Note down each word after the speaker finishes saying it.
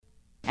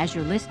As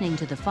you're listening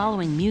to the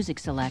following music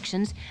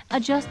selections,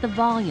 adjust the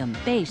volume,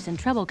 bass, and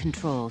treble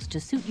controls to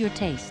suit your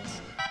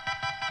tastes.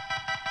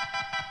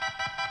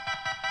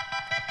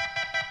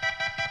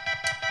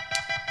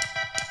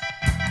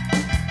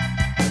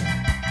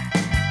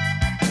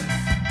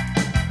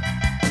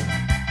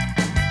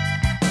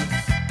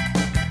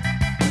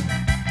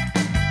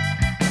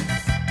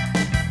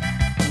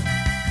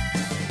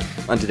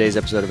 On today's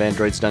episode of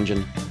Android's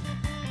Dungeon,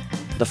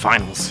 the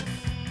finals.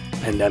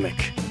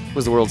 Pandemic.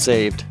 Was the world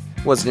saved?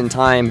 Was it in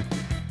time?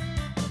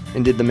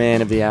 And did the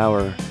man of the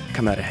hour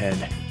come out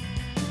ahead?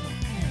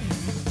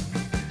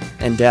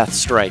 And death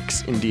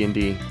strikes in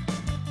D&D.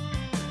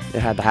 It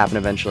had to happen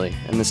eventually,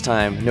 and this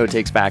time, no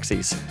takes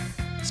backsies.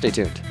 Stay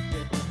tuned.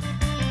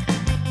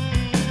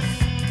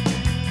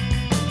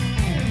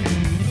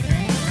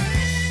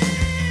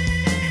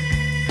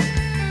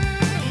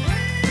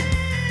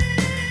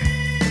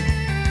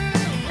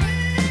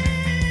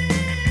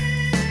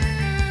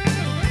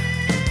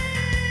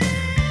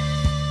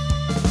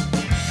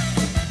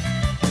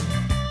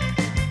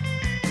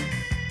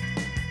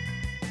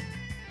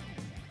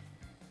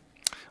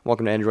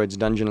 Welcome to Android's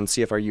Dungeon on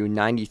CFRU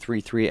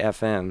 93.3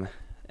 FM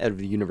out of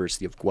the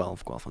University of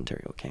Guelph,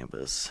 Ontario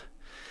campus.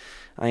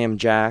 I am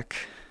Jack.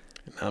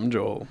 And I'm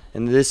Joel.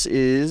 And this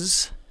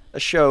is a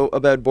show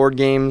about board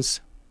games,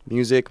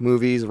 music,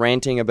 movies,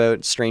 ranting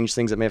about strange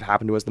things that may have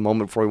happened to us the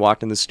moment before we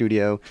walked in the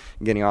studio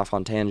and getting off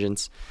on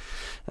tangents,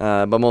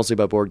 but mostly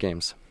about board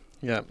games.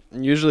 Yeah,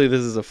 usually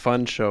this is a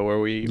fun show where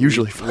we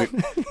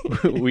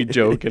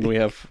joke and we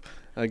have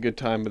a good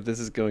time, but this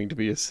is going to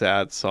be a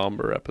sad,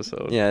 somber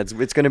episode. Yeah,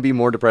 it's going to be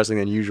more depressing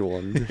than usual,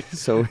 and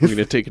so we're going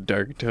to take a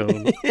dark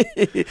tone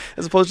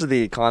as opposed to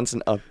the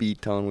constant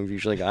upbeat tone we've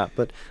usually got.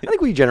 But I think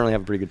we generally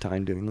have a pretty good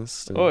time doing this.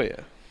 So. Oh yeah.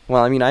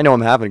 Well, I mean, I know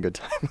I'm having a good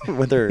time.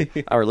 Whether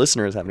our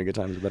listener is having a good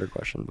time is a better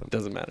question. But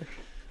doesn't matter.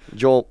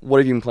 Joel, what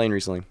have you been playing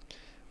recently?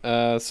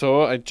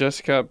 So I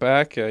just got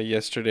back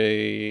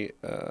yesterday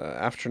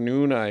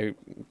afternoon. I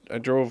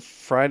drove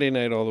Friday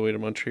night all the way to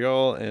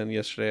Montreal, and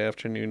yesterday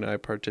afternoon I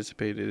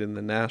participated in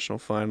the national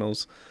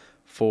finals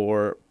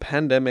for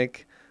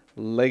Pandemic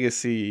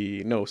Survival,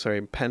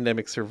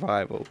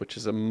 which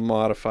is a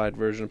modified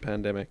version of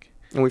Pandemic.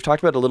 And we've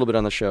talked about it a little bit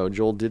on the show.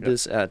 Joel did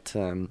this at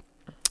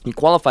he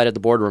qualified at the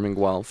boardroom in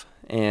Guelph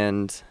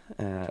and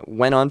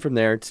went on from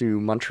there to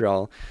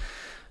Montreal.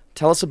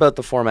 Tell us about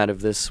the format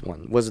of this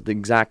one. Was it the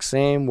exact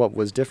same? What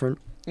was different?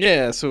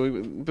 Yeah,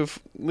 so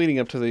leading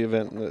up to the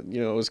event, it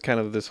was kind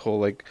of this whole,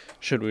 like,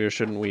 should we or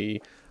shouldn't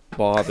we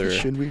bother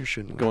should we or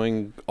shouldn't we?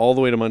 Going all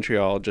the way to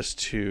Montreal just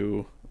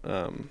to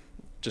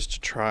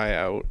try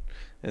out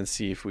and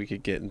see if we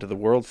could get into the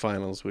World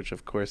Finals, which,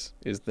 of course,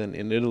 is then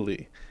in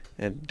Italy.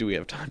 And do we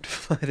have time to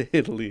fly to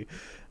Italy?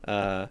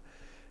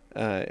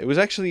 It was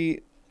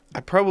actually... I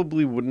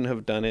probably wouldn't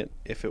have done it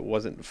if it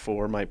wasn't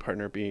for my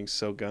partner being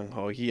so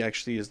gung-ho. He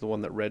actually is the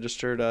one that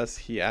registered us.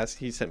 He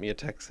sent me a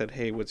text, said,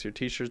 hey, what's your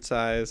t-shirt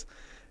size?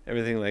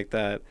 Everything like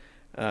that.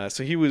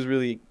 So he was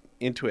really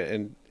into it.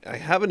 And I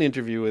have an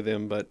interview with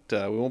him, but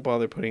we won't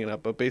bother putting it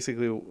up. But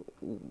basically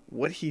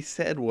what he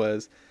said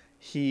was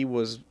he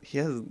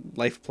has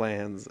life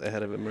plans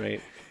ahead of him,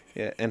 right?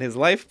 Yeah, and his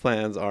life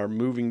plans are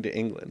moving to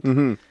England.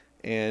 Mm-hmm.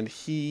 And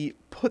he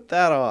put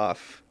that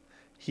off.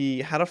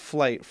 He had a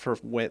flight for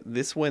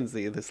this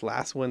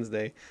last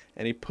Wednesday,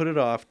 and he put it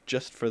off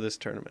just for this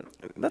tournament.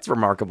 That's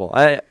remarkable.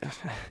 I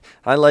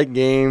like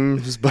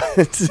games, but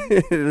I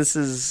don't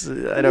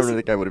really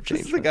think I would have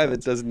changed. This is the guy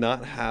that does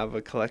not have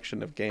a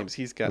collection of games.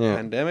 He's got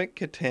Pandemic,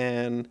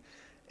 Catan,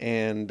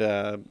 and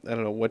I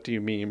don't know, What Do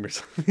You Meme or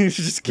something. He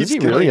just keeps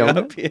really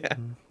up. Yeah.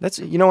 That's,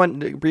 you know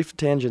what, brief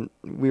tangent.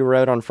 We were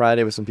out on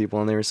Friday with some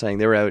people, and they were saying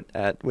they were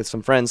out with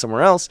some friends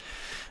somewhere else.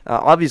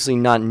 Obviously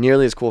not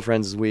nearly as cool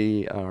friends as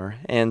we are,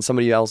 and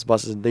somebody else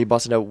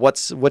busted out,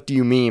 what do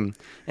you meme?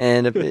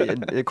 And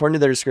according to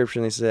their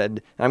description, they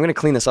said, I'm going to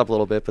clean this up a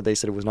little bit, but they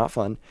said it was not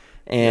fun,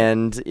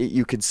 and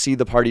you could see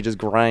the party just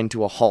grind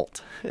to a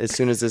halt as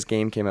soon as this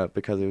game came out,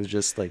 because it was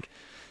just like,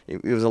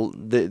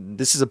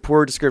 this is a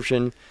poor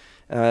description,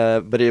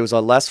 but it was a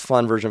less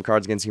fun version of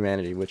Cards Against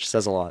Humanity, which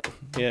says a lot.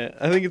 Yeah,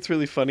 I think it's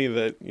really funny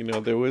that,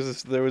 there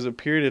was a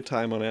period of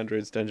time on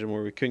Android's Dungeon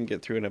where we couldn't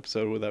get through an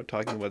episode without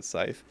talking about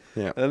Scythe.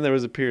 Yeah. And then there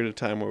was a period of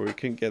time where we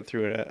couldn't get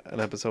through an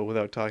episode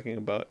without talking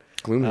about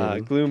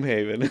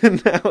Gloomhaven.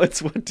 And now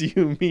it's What Do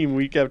You Mean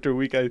week after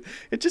week.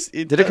 It just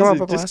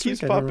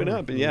keeps popping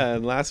up. Yeah,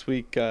 and last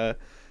week I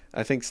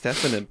think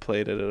Stefan had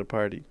played it at a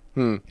party.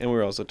 And we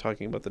were also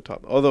talking about the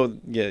top. Although,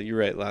 yeah, you're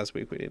right. Last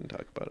week we didn't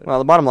talk about it. Well,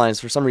 the bottom line is,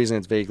 for some reason,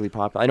 it's vaguely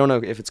popular. I don't know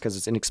if it's because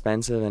it's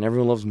inexpensive and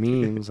everyone loves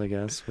memes, I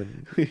guess. But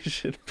we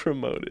should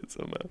promote it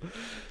somehow.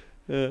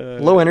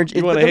 Low energy.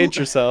 You want to hate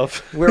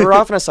yourself. We're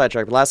off on a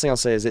sidetrack, but last thing I'll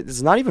say is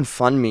it's not even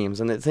fun memes.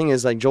 And the thing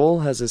is, like, Joel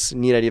has this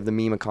neat idea of the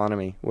meme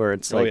economy, where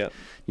it's like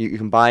you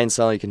can buy and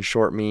sell, you can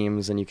short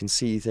memes, and you can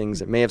see things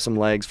that may have some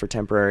legs for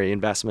temporary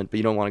investment, but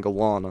you don't want to go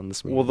long on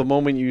this meme. Well, the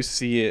moment you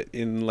see it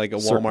in like a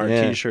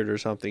Walmart T-shirt or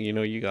something,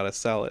 you got to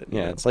sell it.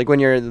 Yeah, it's like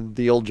when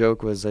the old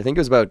joke was, I think it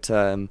was about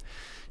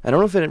I don't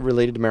know if it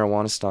related to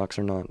marijuana stocks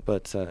or not,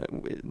 but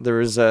there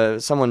was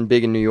someone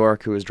big in New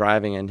York who was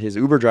driving, and his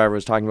Uber driver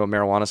was talking about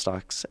marijuana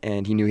stocks,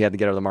 and he knew he had to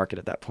get out of the market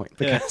at that point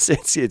because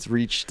it's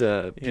reached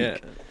peak. Yeah.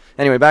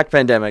 Anyway, back to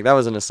pandemic. That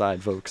was an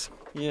aside, folks.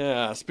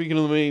 Yeah, speaking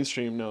of the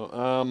mainstream,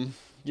 no.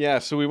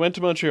 So we went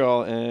to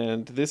Montreal,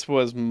 and this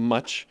was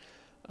much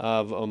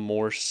of a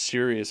more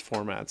serious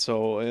format.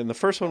 So in the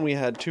first one, we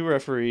had 2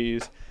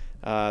 referees.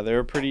 They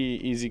were pretty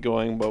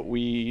easygoing, but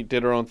we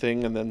did our own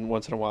thing, and then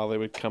once in a while they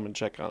would come and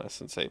check on us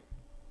and say,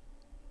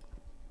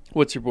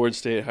 what's your board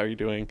state, how are you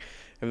doing,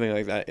 everything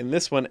like that. In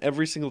this one,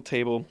 every single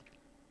table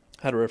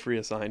had a referee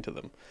assigned to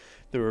them.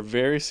 They were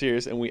very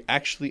serious, and we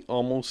actually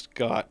almost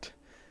got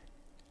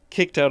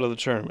kicked out of the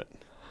tournament.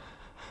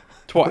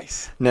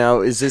 Twice. Now,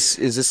 is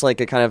this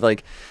like a kind of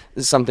like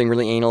something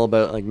really anal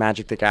about like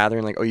Magic the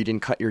Gathering? Like, oh, you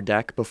didn't cut your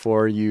deck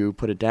before you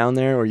put it down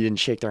there, or you didn't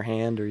shake their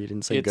hand, or you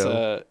didn't say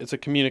go? It's a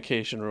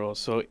communication rule.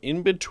 So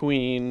in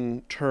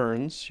between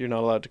turns, you're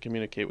not allowed to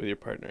communicate with your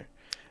partner.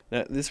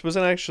 Now, this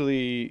wasn't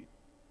actually.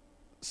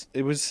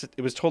 It was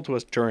told to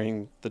us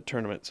during the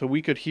tournament, so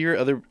we could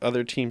hear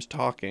other teams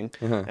talking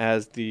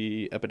as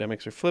the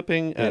epidemics are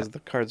flipping, as the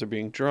cards are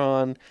being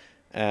drawn,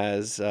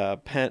 as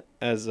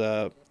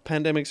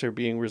pandemics are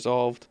being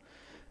resolved.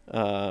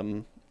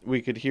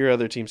 We could hear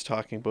other teams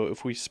talking, but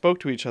if we spoke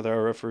to each other,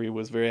 our referee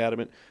was very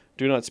adamant,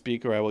 do not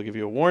speak or I will give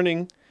you a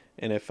warning.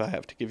 And if I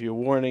have to give you a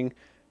warning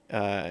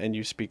and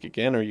you speak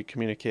again or you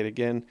communicate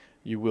again,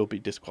 you will be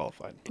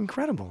disqualified.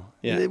 Incredible.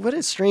 Yeah. What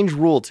a strange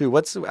rule, too.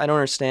 I don't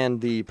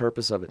understand the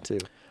purpose of it, too.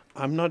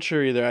 I'm not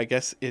sure either. I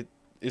guess it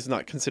is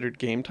not considered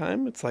game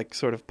time. It's like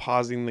sort of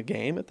pausing the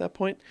game at that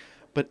point.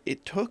 But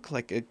it took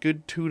like a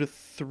good 2 to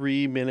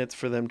 3 minutes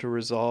for them to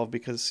resolve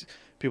because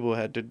people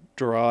had to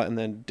draw and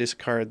then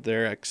discard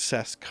their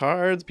excess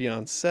cards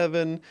beyond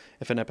 7.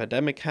 If an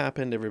epidemic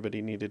happened,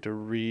 everybody needed to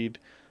read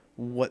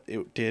what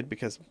it did,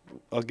 because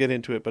I'll get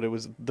into it, but it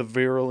was the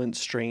Virulent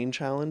Strain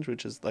Challenge,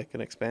 which is like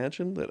an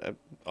expansion that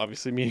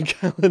obviously me and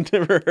Kyle had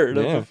never heard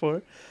of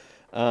before.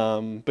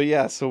 But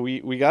yeah, so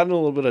we got in a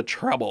little bit of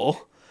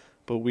trouble.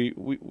 But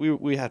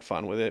we had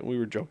fun with it. We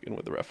were joking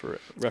with the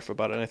ref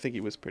about it, and I think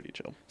he was pretty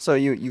chill. So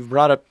you've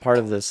brought up part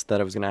of this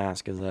that I was going to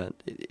ask, is that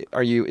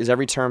is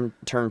every turn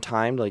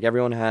timed? Like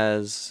everyone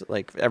has,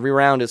 like every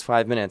round is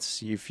 5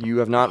 minutes. If you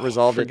have not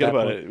resolved it, forget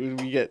about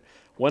it. We get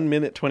 1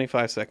 minute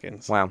 25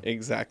 seconds. Wow.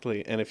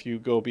 Exactly. And if you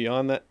go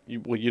beyond that,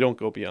 you don't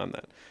go beyond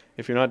that.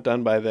 If you're not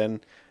done by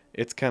then,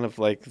 it's kind of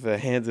like the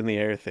hands in the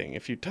air thing.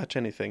 If you touch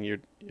anything,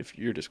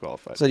 you're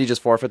disqualified. So you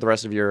just forfeit the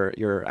rest of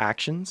your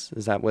actions?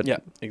 Is that what? Yeah,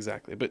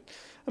 exactly. But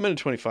a minute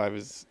 25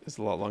 is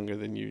a lot longer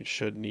than you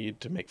should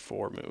need to make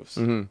 4 moves.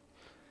 Mm-hmm.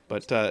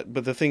 But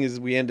the thing is,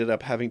 we ended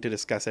up having to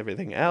discuss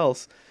everything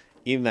else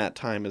in that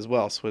time as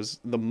well. So was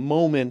the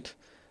moment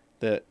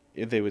that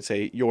if they would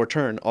say your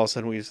turn, all of a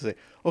sudden we used to say,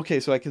 okay,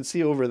 so I can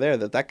see over there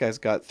that guy's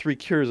got 3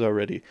 cures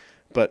already.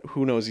 But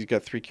who knows? He's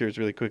got 3 cures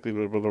really quickly,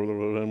 blah, blah, blah, blah,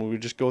 blah, and we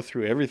would just go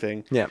through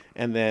everything. Yeah.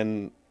 And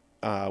then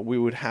we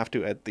would have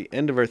to, at the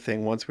end of our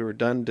thing, once we were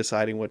done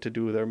deciding what to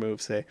do with our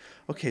moves, say,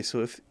 okay,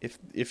 so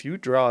if you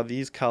draw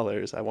these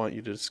colors, I want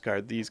you to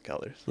discard these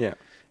colors. Yeah.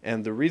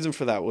 And the reason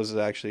for that was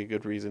actually a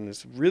good reason.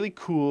 It's a really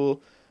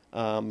cool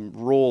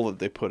role that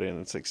they put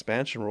in. It's an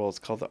expansion role. It's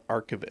called the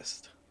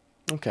Archivist.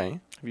 Okay.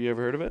 Have you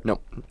ever heard of it?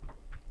 Nope.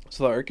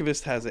 So the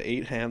Archivist has an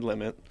 8-hand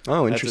limit.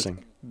 Oh, interesting.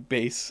 That's its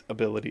base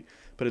ability.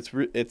 But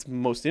its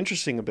most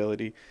interesting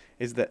ability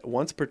is that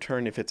once per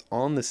turn, if it's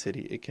on the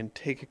city, it can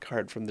take a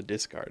card from the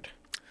discard.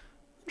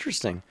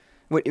 Interesting.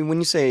 When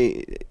you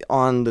say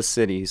on the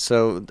city,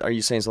 so are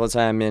you saying, so let's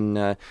say I'm in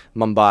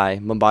Mumbai.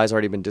 Mumbai's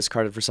already been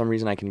discarded for some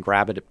reason. I can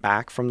grab it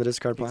back from the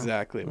discard pile?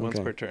 Exactly, once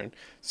per turn.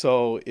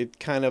 So it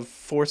kind of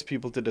forced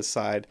people to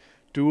decide,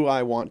 do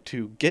I want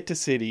to get to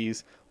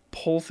cities,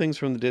 pull things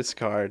from the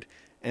discard,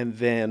 and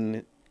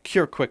then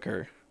cure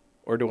quicker?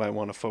 Or do I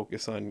want to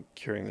focus on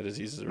curing the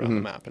diseases around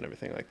the map and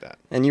everything like that?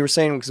 And you were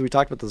saying, because we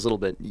talked about this a little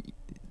bit,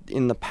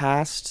 in the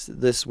past,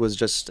 was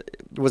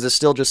it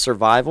still just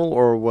survival,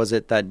 or was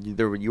it that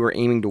you were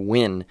aiming to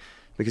win?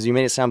 Because you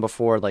made it sound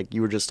before like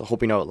you were just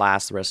hoping to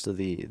outlast the rest of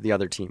the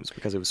other teams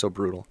because it was so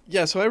brutal.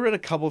 Yeah, so I read a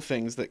couple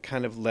things that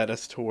kind of led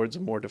us towards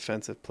a more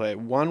defensive play.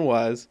 One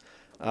was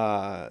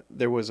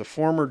there was a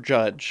former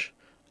judge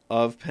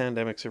of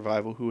Pandemic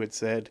Survival who had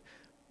said,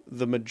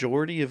 the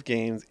majority of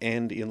games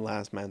end in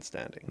last man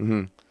standing.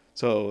 Mm-hmm.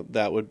 So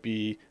that would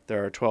be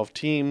there are 12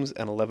 teams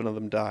and 11 of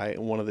them die,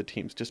 and one of the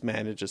teams just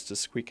manages to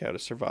squeak out a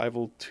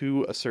survival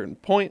to a certain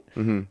point.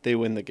 Mm-hmm. They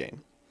win the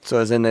game. So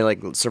as in they like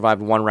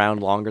survived 1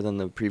 round longer than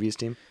the previous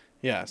team?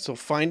 Yeah, so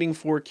finding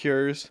 4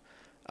 cures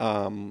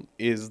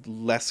is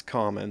less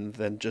common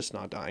than just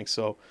not dying.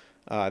 So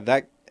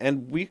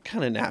and we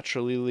kind of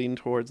naturally lean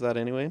towards that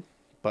anyway.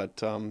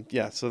 But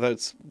yeah, so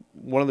that's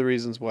one of the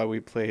reasons why we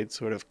played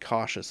sort of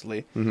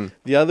cautiously. Mm-hmm.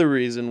 The other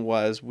reason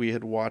was we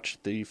had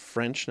watched the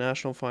French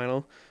national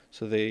final.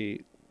 So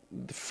the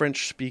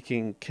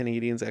French-speaking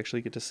Canadians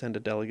actually get to send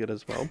a delegate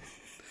as well.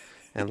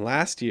 And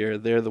last year,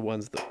 they're the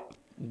ones that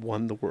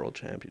won the world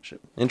championship.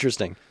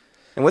 Interesting.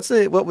 And what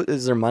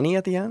is there money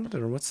at the end,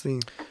 or what's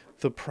the?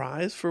 The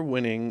prize for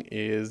winning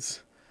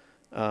is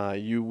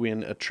you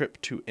win a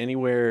trip to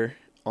anywhere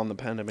on the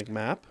Pandemic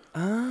map.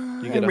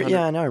 You get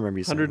now I remember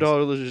you saying this.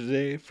 $100 a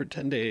day for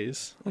 10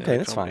 days. Okay,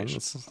 that's fine.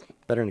 It's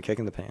better than a kick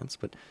in the pants,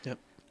 but Yep.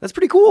 that's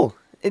pretty cool.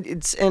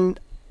 And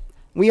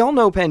we all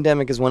know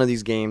Pandemic is one of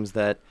these games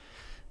that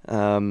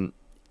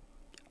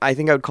I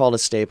think I would call it a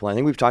staple. I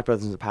think we've talked about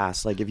this in the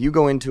past. Like if you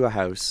go into a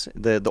house,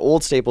 the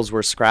old staples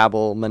were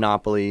Scrabble,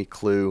 Monopoly,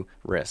 Clue,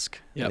 Risk.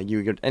 Yep.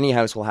 Like any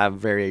house will have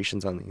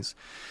variations on these.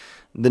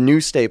 The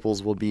new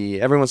staples will be,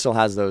 everyone still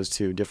has those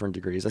to different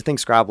degrees. I think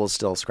Scrabble is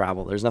still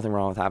Scrabble. There's nothing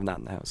wrong with having that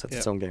in the house. That's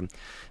its own game.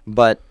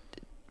 But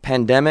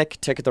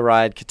Pandemic, Ticket to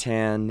Ride,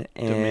 Catan,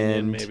 and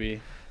Dominion,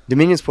 maybe.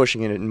 Dominion's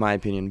pushing it, in my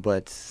opinion,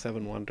 but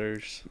Seven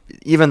Wonders.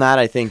 even that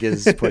I think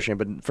is pushing it.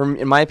 But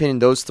in my opinion,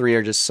 those three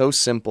are just so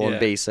simple and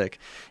basic.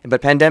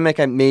 But Pandemic,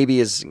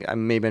 maybe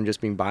I'm just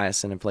being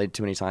biased and I've played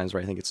too many times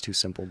where I think it's too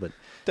simple. But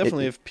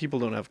Definitely, if people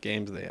don't have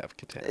games, they have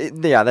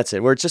Catan. Yeah, that's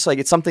it. Where it's just like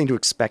it's something to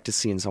expect to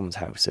see in someone's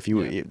house.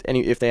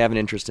 If they have an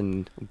interest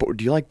in,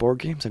 do you like board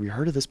games? Have you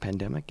heard of this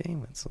Pandemic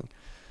game? It's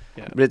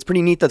like, but it's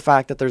pretty neat the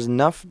fact that there's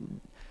enough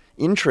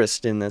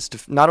interest in this to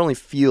not only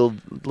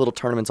field little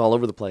tournaments all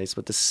over the place,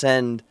 but to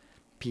send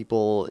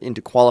people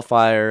into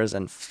qualifiers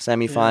and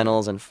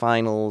semifinals and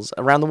finals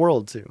around the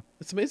world too.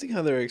 It's amazing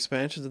how their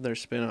expansions and their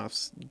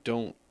spin-offs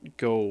don't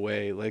go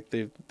away. Like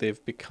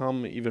they've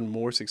become even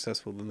more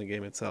successful than the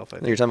game itself. I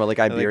think. You're talking about like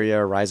Iberia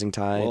or Rising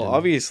Tide. Well,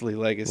 obviously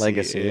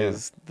Legacy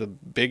is the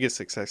biggest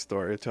success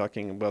story. We're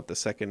talking about the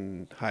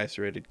second highest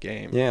rated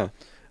game. Yeah.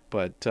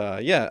 But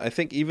I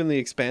think even the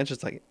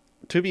expansions, like,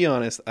 to be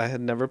honest, I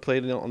had never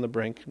played it on the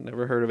Brink,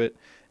 never heard of it,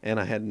 and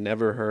I had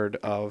never heard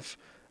of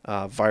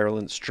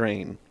Virulent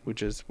Strain,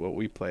 which is what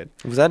we played.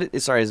 Was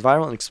that sorry? Is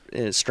Virulent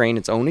Strain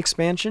its own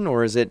expansion,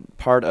 or is it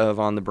part of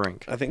On the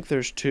Brink? I think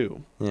there's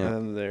two,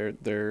 and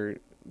they're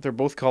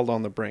both called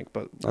On the Brink,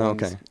 but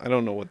okay. I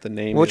don't know what the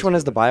name. Which is. one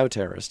is the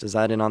Bioterrorist? Is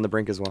that in On the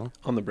Brink as well?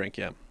 On the Brink,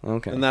 yeah.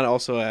 Okay. And that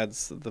also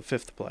adds the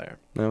fifth player.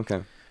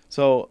 Okay.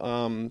 So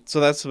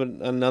that's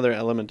another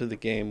element of the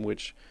game,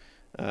 which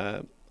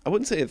I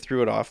wouldn't say it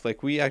threw it off.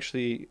 Like we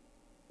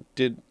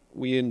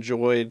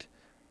enjoyed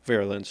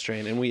Virulent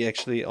Strain, and we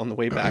actually on the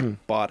way back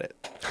bought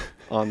it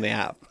on the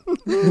app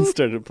and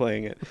started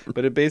playing it.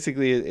 But it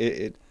basically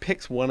it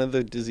picks one of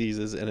the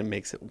diseases and it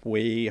makes it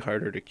way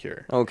harder to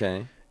cure.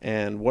 Okay.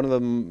 And one of the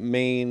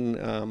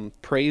main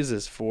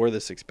praises for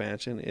this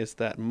expansion is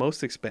that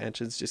most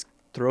expansions just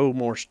throw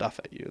more stuff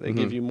at you. They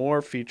give you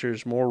more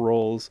features, more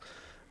roles,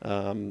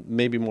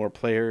 maybe more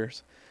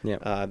players.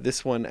 Yeah.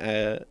 This one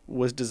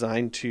was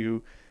designed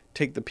to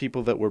take the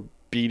people that were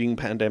beating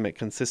Pandemic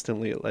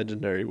consistently at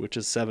Legendary, which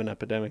is 7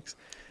 epidemics.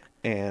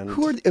 And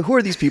who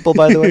are these people,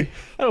 by the way?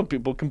 I don't know,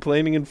 people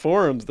complaining in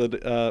forums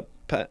that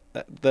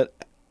that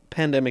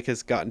Pandemic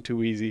has gotten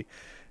too easy,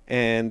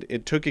 and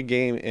it took a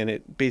game and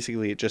it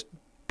just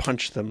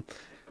punched them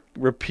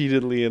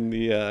repeatedly in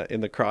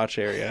the crotch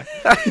area.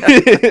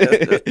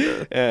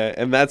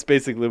 And that's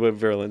basically what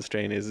Virulent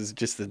Strain is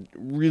just a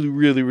really,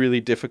 really,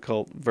 really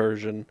difficult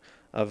version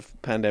of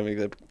Pandemic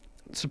that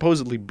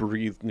supposedly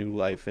breathed new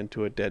life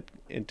into a dead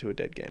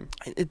game.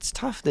 It's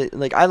tough.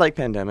 I like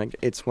Pandemic.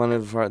 It's one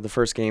of the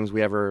first games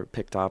we ever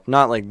picked up.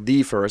 Not like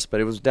the first, but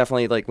it was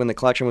definitely like when the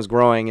collection was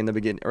growing in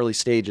the early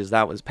stages.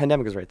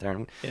 Pandemic was right there.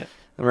 And yeah.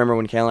 I remember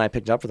when Kayla and I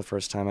picked it up for the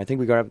first time. I think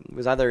it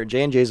was either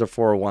J&J's or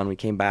 401. We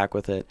came back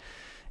with it,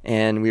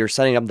 and we were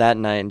setting up that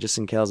night, and just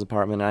in Kayla's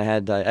apartment. I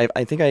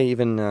think I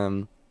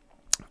even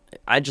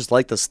I just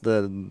liked the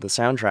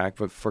soundtrack,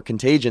 but for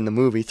Contagion, the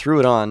movie, threw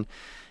it on.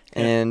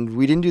 Yeah. And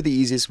we didn't do the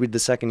easiest. We did the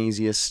second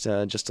easiest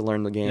just to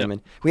learn the game. Yep.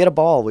 And we had a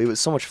ball. It was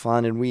so much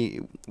fun, and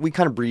we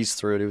kind of breezed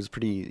through it. It was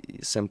pretty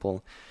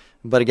simple.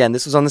 But again,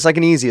 this was on the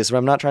second easiest.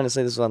 I'm not trying to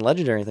say this was on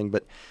Legendary or anything,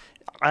 but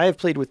I have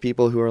played with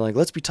people who are like,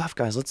 let's be tough,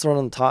 guys. Let's throw it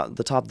on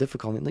the top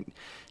difficulty. Like,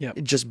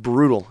 It's just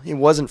brutal. It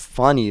wasn't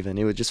fun even.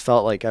 It just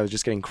felt like I was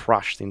just getting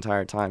crushed the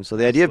entire time. So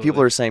the idea of people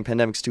who are saying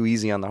Pandemic's too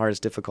easy on the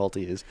hardest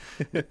difficulty is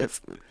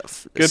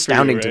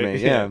astounding to me.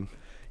 Yeah.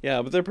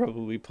 Yeah, but they're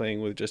probably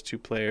playing with just 2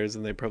 players,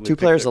 and they probably two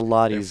players a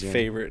lot easier.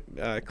 Favorite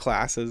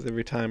classes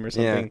every time or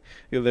something.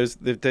 Yeah.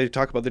 They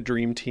talk about the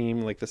dream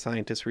team, like the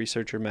scientist,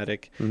 researcher,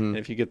 medic, and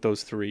if you get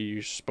those 3,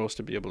 you're supposed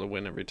to be able to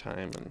win every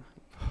time. And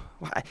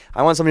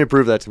I want somebody to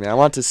prove that to me. I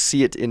want to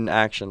see it in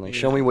action. Like,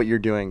 show me what you're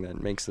doing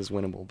that makes this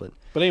winnable. But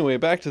anyway,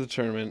 back to the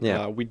tournament.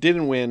 Yeah. We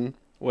didn't win.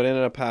 What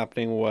ended up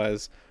happening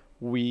was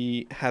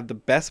we had the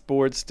best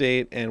board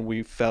state, and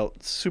we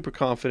felt super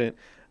confident.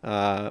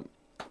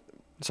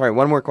 Sorry,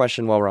 one more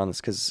question while we're on this,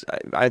 because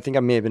I think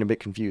I may have been a bit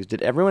confused.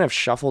 Did everyone have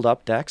shuffled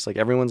up decks? Like,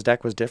 everyone's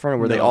deck was different, or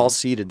were they all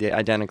seeded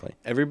identically?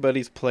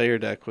 Everybody's player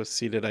deck was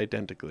seeded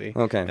identically.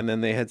 Okay. And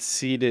then they had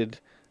seeded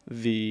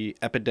the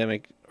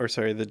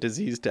the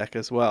disease deck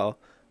as well.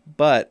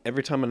 But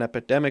every time an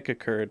epidemic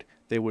occurred,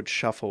 they would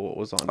shuffle what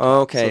was on top.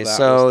 Okay,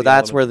 so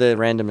that's where the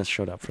randomness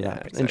showed up for that.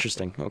 Exactly.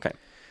 Interesting. Okay.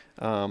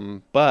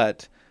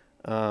 But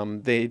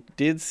They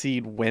did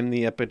seed when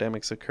the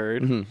epidemics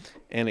occurred,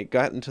 and it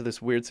got into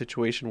this weird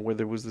situation where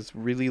there was this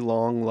really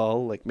long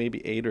lull, like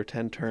maybe 8 or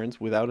 10 turns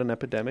without an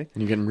epidemic.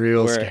 And you're getting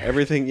real where scared.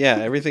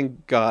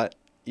 everything got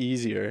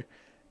easier.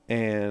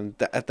 And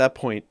at that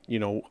point,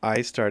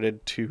 I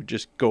started to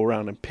just go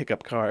around and pick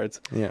up cards.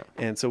 Yeah.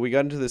 And so we got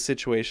into this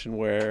situation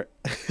where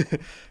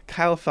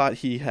Kyle thought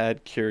he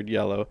had cured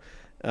yellow.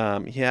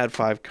 He had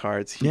 5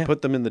 cards. He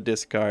put them in the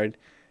discard.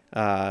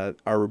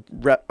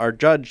 Our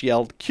judge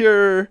yelled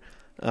cure,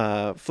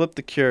 flipped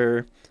the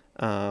cure.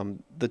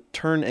 The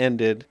turn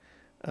ended.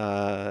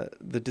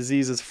 The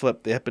diseases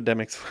flipped. The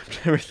epidemics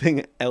flipped.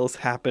 Everything else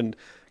happened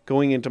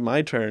going into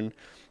my turn.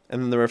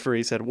 And then the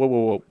referee said,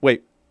 whoa,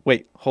 wait,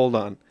 hold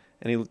on.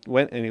 And he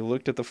went and he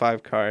looked at the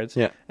 5 cards.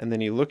 Yeah. And then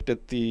he looked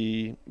at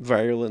the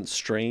virulent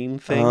strain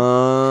thing. And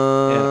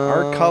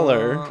our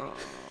color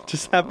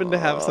just happened to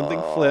have something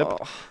flip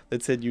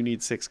that said you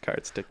need 6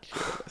 cards to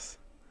cure this.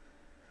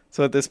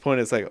 So at this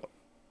point, it's like,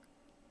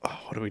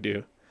 what do we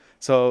do?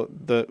 So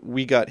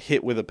we got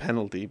hit with a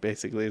penalty,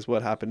 basically, is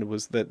what happened.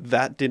 Was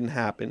that didn't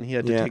happen. He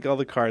had to take all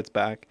the cards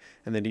back,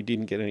 and then he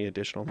didn't get any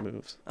additional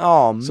moves.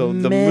 Oh, so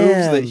man. the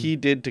moves that he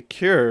did to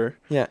cure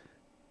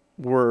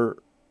were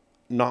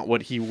not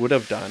what he would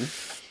have done.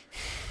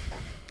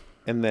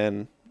 And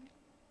then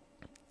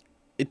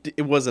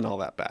it wasn't all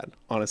that bad,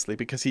 honestly,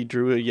 because he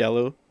drew a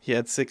yellow. He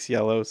had 6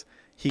 yellows.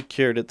 He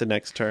cured it the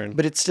next turn.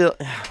 But it's still...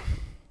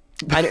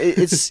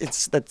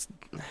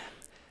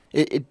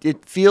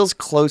 It feels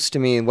close to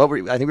me. And I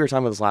think we were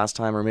talking about this last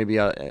time, or maybe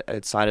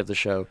outside of the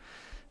show,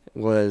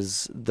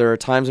 was there are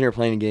times when you're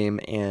playing a game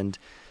and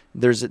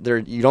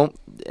you don't,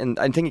 and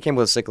I think it came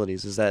with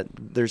Cyclades, is that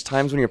there's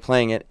times when you're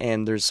playing it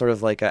and there's sort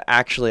of like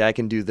actually I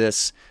can do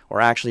this,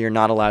 or actually you're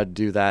not allowed to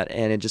do that,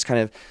 and it just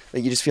kind of,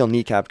 like, you just feel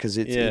kneecapped because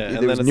it's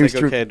and then it's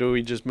like, okay, do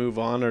we just move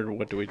on or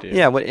what do we do?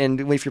 Yeah, and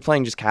if you're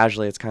playing just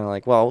casually, it's kind of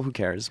like, well, who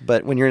cares?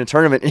 But when you're in a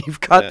tournament and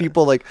you've got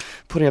people like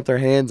putting up their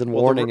hands and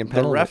warning and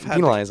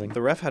penalizing.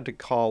 The ref had to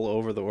call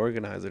over the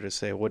organizer to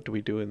say, what do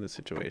we do in this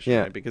situation?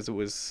 Yeah. Right?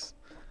 Because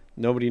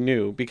nobody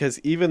knew, because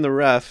even the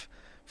ref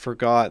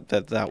forgot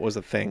that was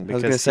a thing. I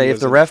was going to say, if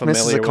the ref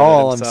misses a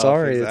call, I'm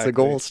sorry, exactly. It's a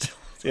goal still.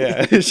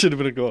 Yeah, it should have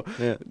been a goal.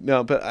 Yeah.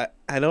 No, but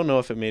I don't know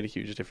if it made a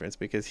huge difference,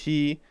 because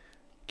he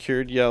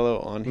cured yellow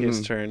on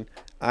his turn.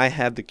 I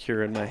had the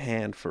cure in my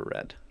hand for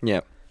red.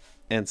 Yeah.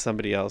 And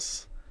somebody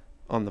else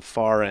on the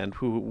far end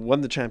who won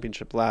the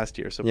championship last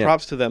year. So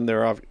props to them.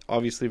 They're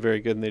obviously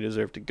very good and they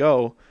deserve to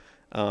go.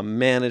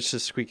 Managed to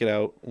squeak it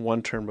out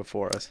 1 turn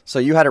before us. So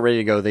you had it ready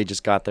to go. They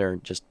just got there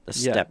just a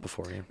step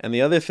before you. And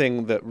the other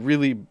thing that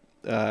really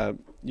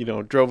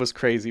drove us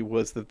crazy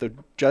was that the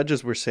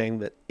judges were saying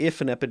that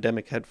if an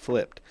epidemic had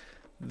flipped,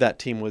 that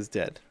team was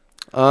dead.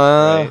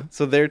 Right?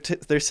 So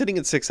they're sitting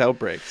at 6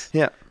 outbreaks.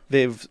 Yeah.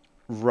 They've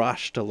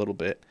rushed a little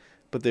bit,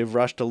 but they've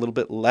rushed a little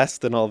bit less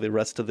than all the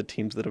rest of the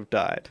teams that have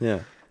died. Yeah.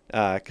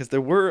 Because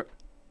there were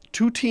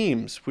 2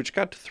 teams which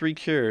got to 3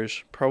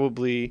 cures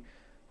probably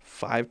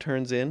 5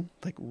 turns in,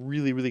 like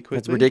really, really quickly.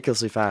 It's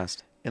ridiculously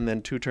fast. And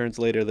then 2 turns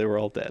later, they were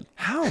all dead.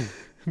 How?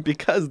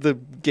 Because the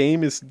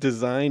game is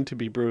designed to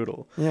be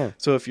brutal. Yeah.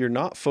 So if you're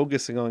not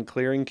focusing on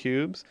clearing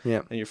cubes,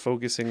 and you're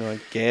focusing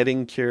on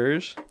getting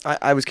cures.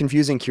 I was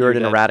confusing cured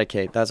and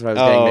eradicate. That's what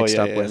I was getting mixed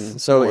up with.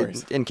 So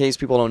in case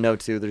people don't know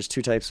too, there's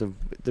 2 types of,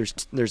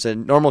 there's a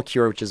normal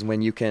cure, which is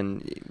when you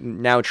can,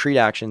 now treat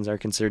actions are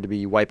considered to be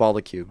you wipe all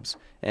the cubes,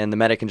 and the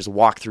medic can just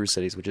walk through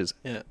cities, which is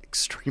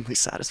extremely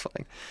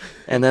satisfying.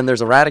 And then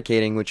there's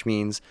eradicating, which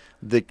means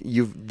the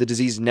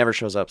disease never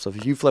shows up. So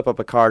if you flip up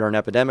a card or an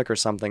epidemic or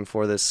something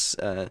for this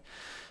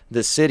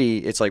city,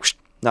 it's like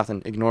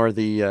nothing. Ignore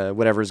the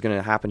whatever is going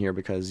to happen here,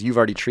 because you've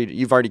already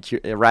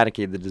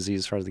eradicated the disease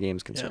as far as the game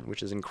is concerned,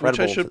 which is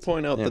incredible. Which I should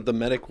point out that the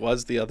medic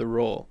was the other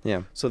role.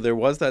 Yeah. So there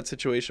was that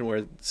situation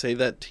where, say,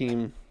 that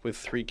team with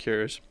 3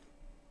 cures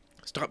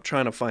stopped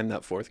trying to find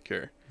that 4th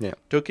cure. Yeah.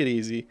 Took it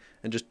easy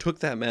and just took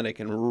that medic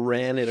and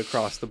ran it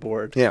across the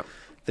board. Yeah.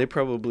 They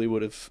probably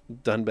would have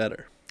done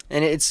better.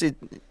 And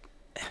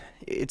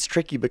it's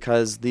tricky,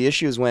 because the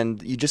issue is when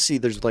you just see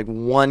there's like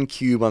 1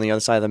 cube on the other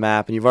side of the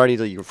map, and you've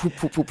already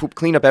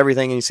cleaned up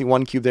everything, and you see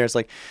 1 cube there. It's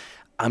like,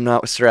 I'm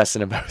not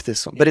stressing about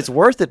this one. But it's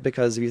worth it,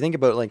 because if you think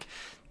about, like,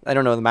 I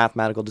don't know the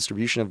mathematical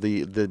distribution of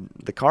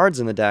the cards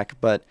in the deck,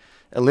 but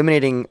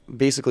eliminating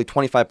basically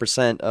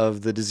 25%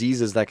 of the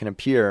diseases that can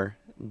appear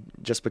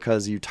just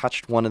because you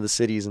touched one of the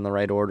cities in the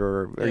right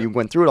order, or you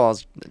went through it all,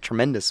 is a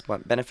tremendous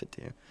benefit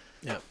to you.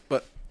 Yeah,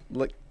 but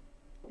like,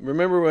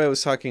 remember what I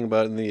was talking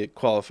about in the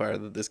qualifier,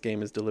 that this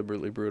game is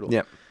deliberately brutal.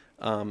 Yeah.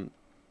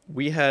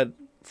 We had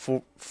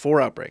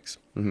 4 outbreaks.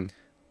 Mm-hmm.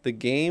 The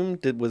game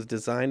was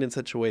designed in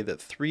such a way that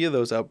 3 of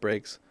those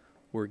outbreaks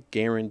were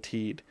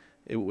guaranteed.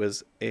 It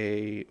was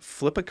a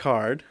flip a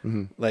card,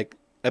 like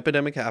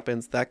epidemic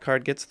happens, that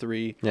card gets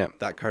 3,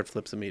 that card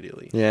flips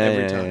immediately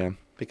every time,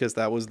 because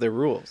that was their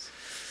rules.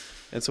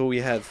 And so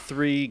we had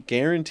 3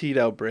 guaranteed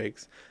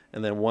outbreaks,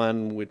 and then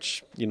 1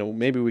 which,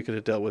 maybe we could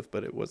have dealt with,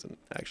 but it wasn't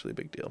actually a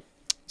big deal.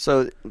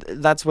 So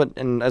that's what,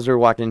 and as we were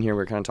walking in here,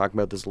 we are kind of talking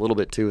about this a little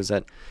bit too, is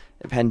that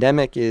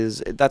Pandemic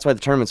that's why the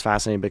tournament's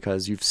fascinating,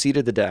 because you've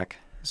seeded the deck,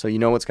 so you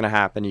know what's going to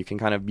happen. You can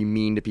kind of be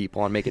mean to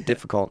people and make it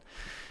difficult.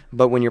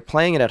 But when you're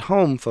playing it at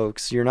home,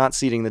 folks, you're not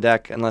seeding the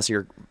deck unless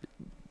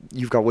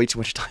you've got way too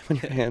much time on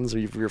your hands or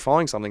you're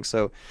following something.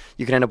 So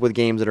you can end up with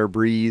games that are a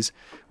breeze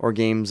or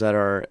games that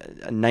are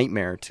a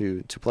nightmare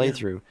to play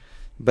through.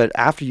 But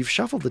after you've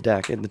shuffled the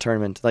deck in the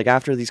tournament, like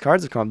after these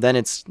cards have come, then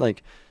it's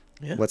like,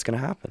 what's going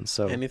to happen?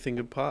 So anything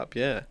could pop,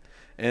 yeah.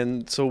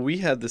 And so we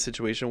had the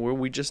situation where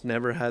we just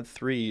never had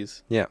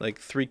threes, like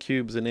 3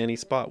 cubes in any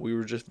spot. We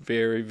were just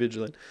very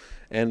vigilant.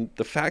 And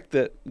the fact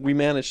that we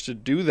managed to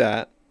do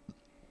that,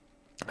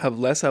 have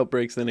less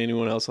outbreaks than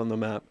anyone else on the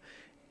map,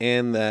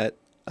 and that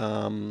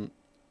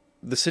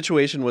the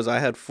situation was I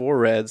had 4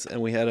 reds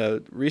and we had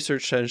a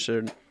research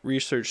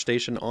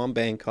station on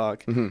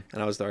Bangkok, and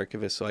I was the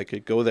archivist, so I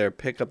could go there,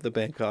 pick up the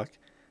Bangkok,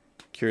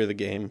 cure the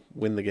game,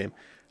 win the game.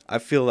 I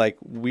feel like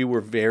we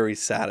were very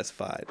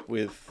satisfied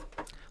with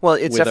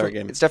it's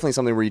definitely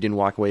something where you didn't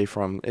walk away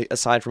from,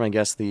 aside from, I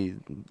guess,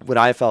 what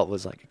I felt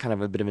was like kind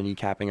of a bit of a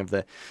kneecapping of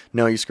the,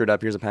 no, you screwed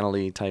up, here's a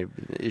penalty type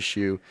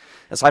issue.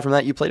 Aside from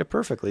that, you played it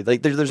perfectly.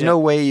 Like there's no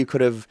way you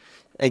could have,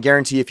 I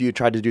guarantee if you had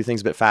tried to do things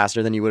a bit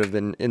faster, then you would have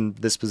been in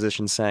this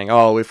position saying,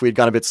 oh, if we'd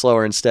gone a bit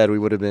slower instead, we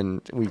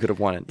could have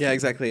won it. Yeah,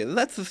 exactly.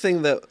 That's the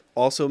thing that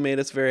also made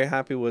us very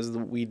happy, was that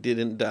we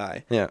didn't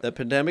die. Yeah. That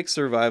Pandemic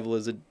Survival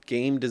is a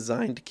game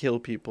designed to kill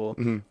people,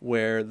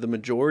 where the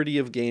majority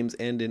of games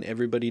end in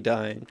everybody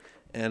dying,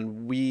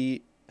 and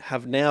we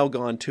have now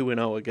gone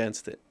 2-0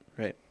 against it,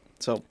 right?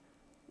 So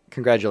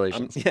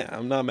congratulations.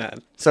 I'm not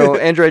mad. So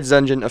Android's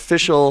Dungeon,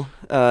 official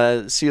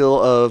seal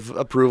of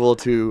approval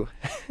to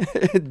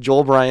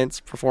Joel Bryant's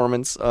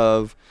performance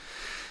of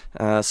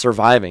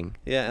surviving.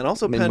 Yeah, and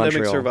also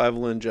Pandemic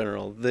Survival in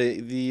general.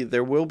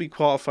 There will be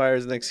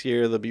qualifiers next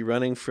year. They'll be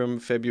running from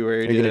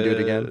February to do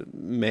it again?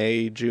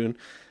 May, June.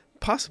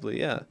 Possibly,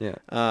 yeah. Yeah.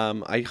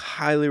 I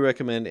highly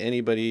recommend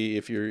anybody,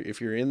 if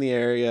you're in the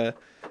area,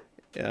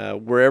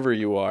 wherever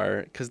you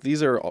are, because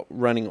these are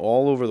running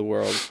all over the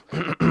world,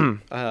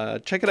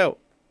 check it out.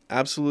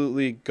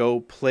 Absolutely go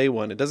play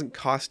one. It doesn't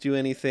cost you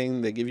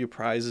anything. They give you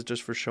prizes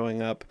just for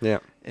showing up. Yeah.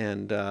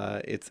 And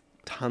it's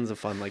tons of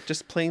fun. Like,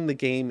 just playing the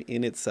game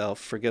in itself,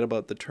 forget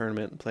about the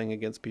tournament, and playing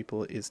against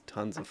people is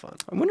tons of fun.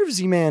 I wonder if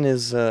Z-Man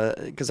is,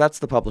 because that's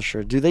the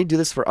publisher, do they do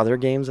this for other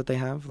games that they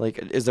have? Like,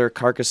 is there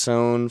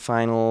Carcassonne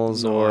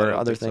finals or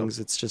other things?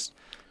 So. It's just,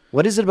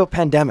 what is it about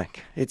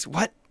Pandemic? It's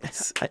what? I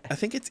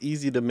think it's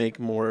easy to make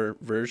more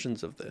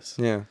versions of this.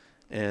 Yeah.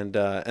 And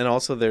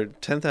also their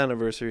 10th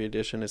anniversary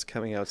edition is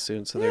coming out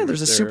soon. So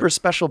there's a super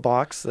special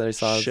box that I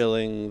saw.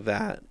 Shilling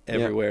that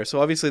everywhere. Yeah.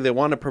 So obviously they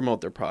want to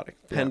promote their product.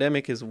 Yeah.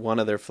 Pandemic is one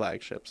of their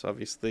flagships.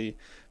 Obviously,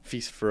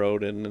 Feast for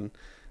Odin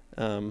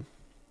and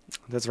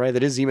that's right.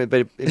 That is Z-Man,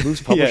 but it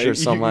moves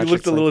publishers so much. You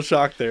looked a little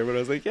shocked there, but I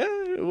was like, yeah,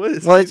 what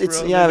is? Well,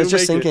 I was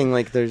just thinking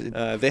like there's.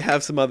 They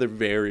have some other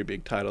very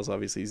big titles.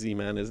 Obviously,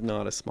 Z-Man is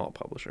not a small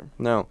publisher.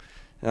 No.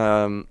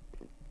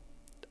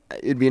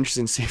 It'd be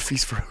interesting to see if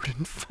Feast for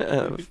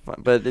Odin,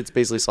 but it's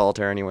basically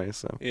solitaire anyway.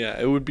 So yeah,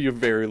 it would be a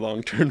very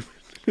long tournament.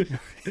 Can you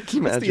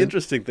imagine? That's the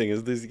interesting thing,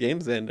 is these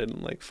games end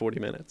in like 40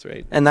 minutes,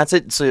 right? And that's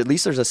it. So at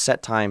least there's a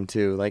set time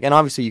too. Like, and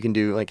obviously you can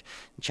do like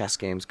chess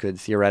games could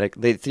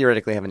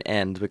theoretically have an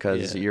end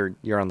because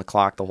you're on the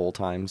clock the whole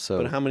time. So,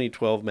 but how many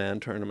 12-man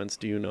tournaments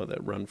do you know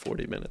that run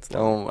 40 minutes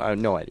long? Oh, I have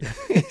no idea.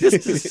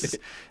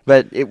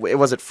 But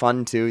was it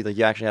fun too? Like,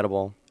 you actually had a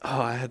ball.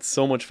 Oh, I had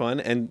so much fun.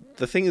 And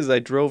the thing is, I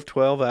drove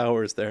 12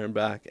 hours there and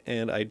back,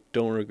 and I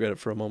don't regret it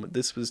for a moment.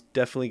 This was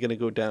definitely going to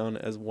go down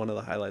as one of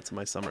the highlights of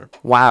my summer.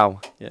 Wow.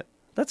 Yeah.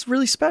 That's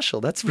really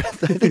special. I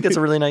think that's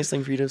a really nice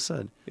thing for you to have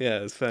said. Yeah,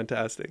 it's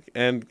fantastic.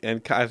 And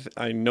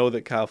I know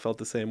that Kyle felt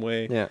the same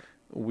way. Yeah.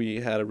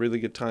 We had a really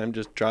good time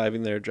just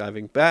driving there,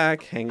 driving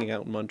back, hanging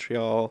out in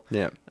Montreal.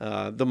 Yeah.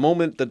 The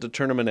moment that the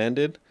tournament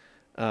ended,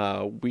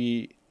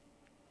 we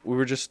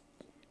were just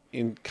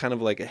in kind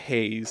of like a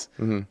haze,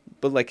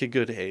 but like a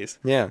good haze.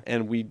 Yeah.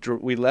 And we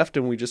left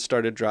and we just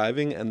started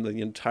driving, and the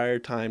entire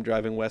time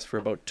driving west for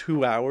about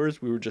 2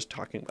 hours, we were just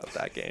talking about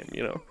that game,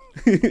 you know.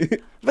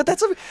 But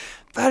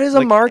that is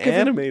a mark of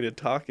animated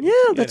talking.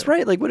 Yeah, that's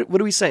right. Like, what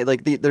do we say?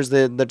 Like, there's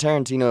the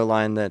Tarantino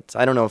line that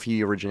I don't know if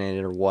he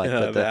originated or what.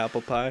 But the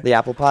apple pie. The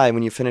apple pie.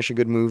 When you finish a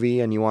good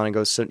movie and you want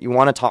to you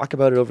want to talk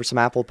about it over some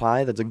apple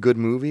pie. That's a good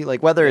movie.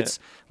 Like, whether it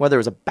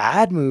was a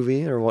bad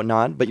movie or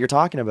whatnot, but you're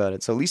talking about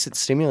it, so at least it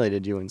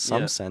stimulated you in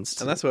some sense.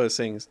 And that's what I was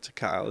saying to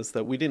Kyle, is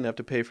that we didn't have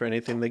to pay for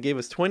anything. They gave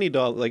us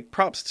 $20. Like,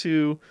 props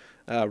to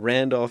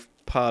Randolph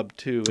Pub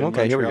too in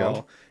Montreal. Here we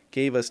go.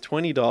 Gave us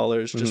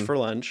 $20 just for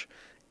lunch,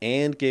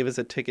 and gave us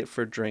a ticket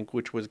for a drink,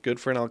 which was good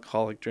for an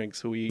alcoholic drink.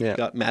 So we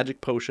got magic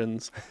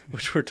potions,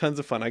 which were tons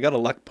of fun. I got a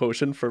luck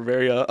potion for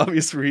very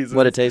obvious reasons.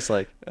 What did it taste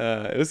like?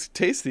 It was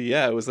tasty,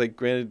 yeah. It was like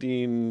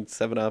grenadine,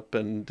 7-Up,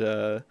 and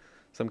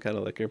some kind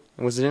of liquor.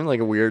 Was it in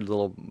like a weird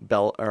little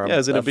bell or it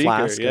was in a beaker,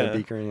 flask? yeah. A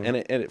beaker, and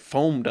it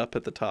foamed up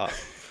at the top.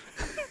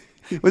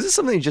 Was this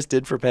something you just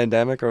did for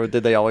pandemic, or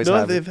did they always No,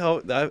 have they've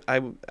held.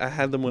 I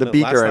had them when the last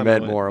beaker? I time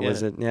meant went. more. Yeah.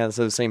 Was it? Yeah,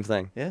 so the same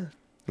thing. Yeah,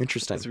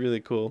 Interesting. it's really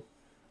cool.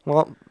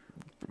 Well,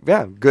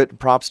 yeah, good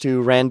props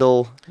to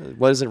Randall.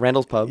 What is it,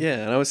 Randall's Pub? Yeah,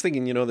 and I was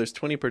thinking, there's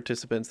 20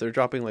 participants. They're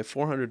dropping like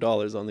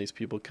 $400 on these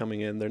people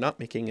coming in. They're not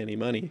making any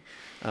money.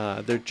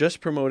 They're just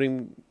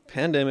promoting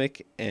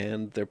Pandemic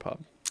and their pub.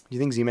 Do you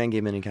think Z-Man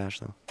gave him any cash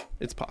though?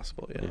 It's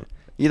possible, yeah.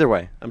 Either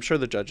way, I'm sure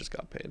the judges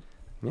got paid.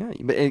 yeah.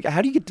 But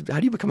how do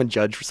you become a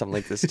judge for something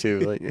like this too?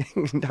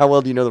 Like, how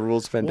well do you know the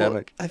rules of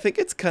Pandemic? Well, I think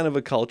it's kind of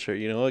a culture,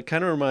 It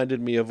kind of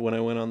reminded me of when I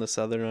went on the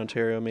Southern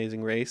Ontario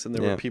Amazing Race, and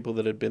there were people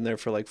that had been there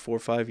for like 4 or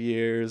 5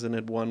 years and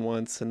had won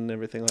once and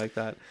everything like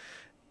that.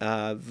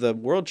 The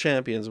world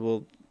champions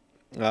will.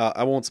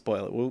 I won't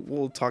spoil it.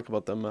 We'll talk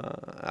about them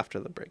after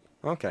the break.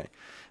 Okay.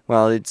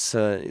 Well, it's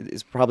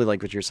probably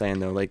like what you're saying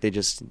though. Like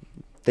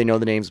they know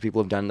the names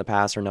people have done in the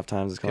past or enough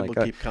times. It's kind of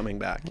People like keep coming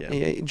back. Yeah.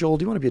 Hey, Joel,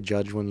 do you want to be a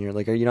judge one year?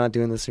 Like, are you not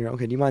doing this here?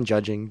 Okay. Do you mind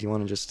judging? Do you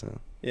want to just?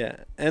 Yeah,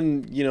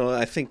 and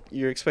I think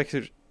your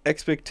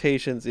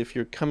expectations, if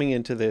you're coming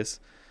into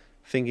this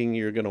thinking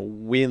you're gonna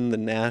win the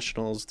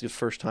nationals the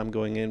first time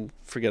going in,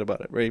 forget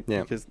about it, right?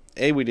 Yeah. Because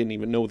A, we didn't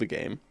even know the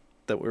game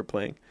that we were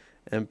playing,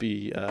 and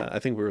B, I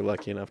think we were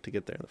lucky enough to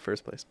get there in the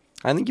first place.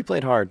 I think you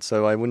played hard,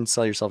 so I wouldn't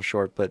sell yourself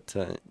short, but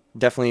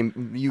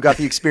definitely you got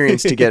the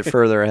experience to get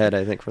further ahead,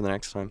 I think, for the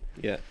next time.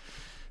 Yeah.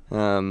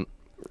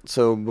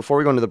 So before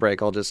we go into the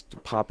break, I'll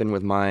just pop in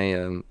with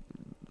my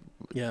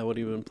Yeah, what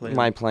have you been playing?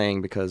 my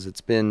playing, because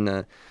it's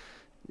been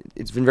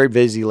very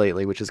busy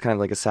lately, which is kind of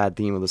like a sad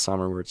theme of the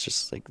summer, where it's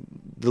just like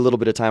the little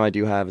bit of time I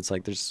do have, it's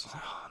like there's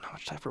not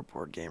much time for a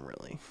board game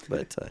really.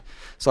 But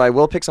so I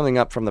will pick something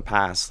up from the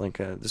past. Like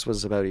this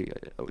was about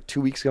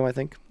 2 weeks ago, I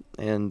think,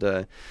 and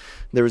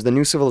there was the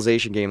new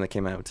Civilization game that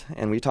came out,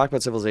 and we talk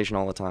about Civilization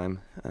all the time.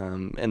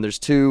 And there's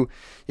two.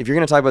 If you're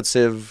going to talk about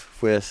Civ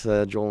with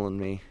Joel and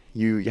me,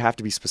 you have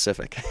to be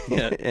specific.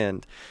 Yeah.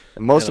 and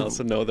most and of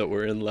also know that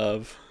we're in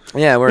love.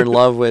 Yeah, we're in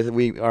love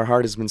with our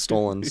heart has been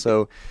stolen.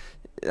 So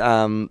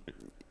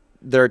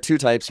there are two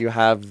types. You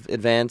have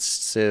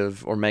advanced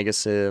Civ or Mega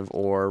Civ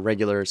or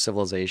regular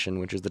Civilization,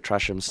 which is the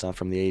Tresham stuff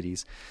from the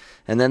 80s.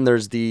 And then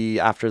there's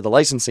after the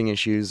licensing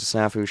issues,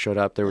 Snafu showed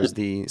up, there was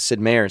the Sid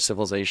Meier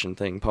Civilization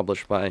thing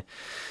published by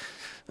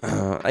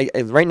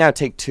right now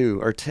Take-Two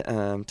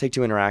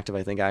Take-Two Interactive,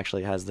 I think,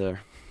 actually has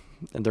their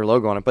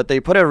logo on it. But they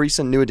put out a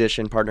recent new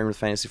edition, partnering with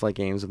Fantasy Flight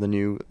Games, of the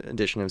new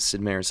edition of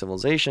Sid Meier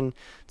Civilization.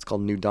 It's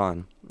called New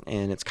Dawn.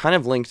 And it's kind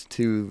of linked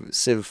to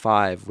Civ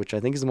 5, which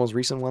I think is the most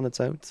recent one that's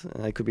out.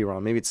 I could be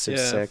wrong. Maybe it's Civ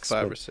 6.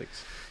 5 or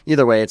 6.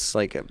 Either way, it's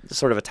like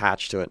sort of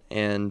attached to it.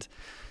 And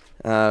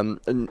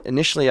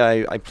initially,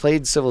 I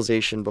played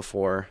Civilization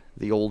before,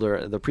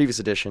 the previous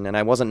edition, and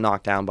I wasn't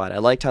knocked down by it. I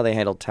liked how they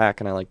handled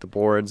tech, and I liked the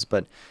boards,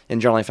 but in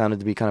general, I found it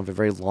to be kind of a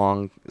very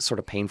long, sort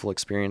of painful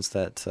experience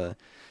that...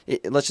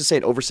 let's just say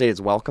it overstayed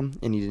its welcome,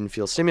 and you didn't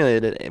feel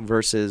stimulated,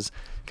 versus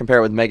compare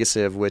it with Mega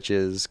Civ, which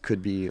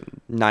could be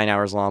 9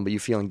 hours long, but you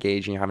feel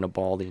engaged and you're having a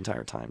ball the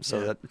entire time.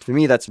 So that, for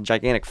me, that's a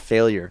gigantic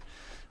failure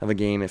of a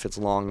game if it's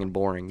long and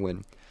boring,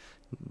 when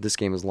this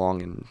game is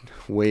long and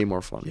way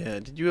more fun. Yeah,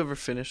 did you ever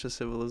finish a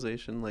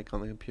Civilization, like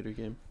on the computer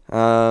game?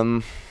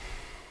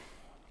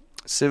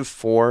 Civ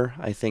 4,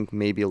 I think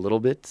maybe a little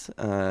bit.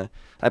 I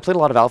played a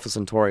lot of Alpha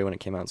Centauri when it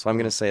came out, so I'm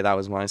going to say that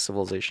was my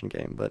Civilization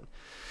game, but...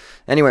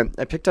 Anyway,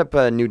 I picked up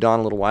New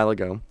Dawn a little while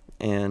ago,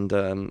 and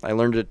I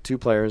learned it 2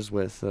 players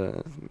with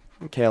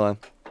Kayla,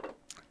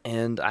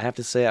 and I have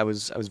to say I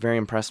was very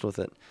impressed with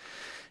it.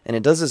 And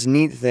it does this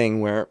neat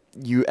thing where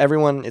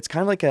it's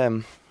kind of like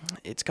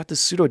it's got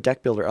this pseudo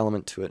deck builder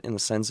element to it, in the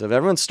sense of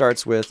everyone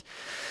starts with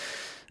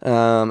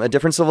a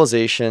different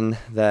civilization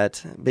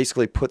that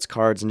basically puts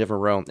cards in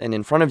different row. And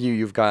in front of you,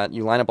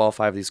 you line up all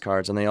 5 of these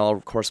cards, and they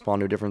all correspond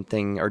to a different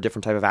thing or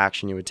different type of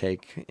action you would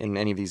take in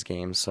any of these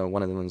games. So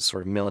one of them is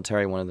sort of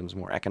military, one of them is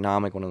more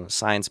economic, one of them is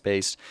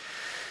science-based.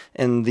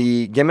 And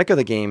the gimmick of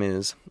the game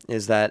is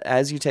that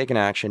as you take an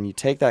action, you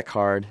take that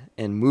card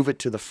and move it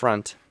to the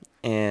front,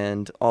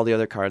 and all the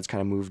other cards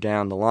kind of move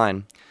down the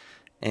line.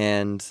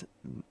 And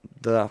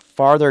the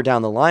farther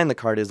down the line the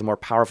card is, the more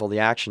powerful the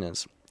action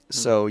is.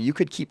 So you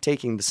could keep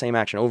taking the same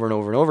action over and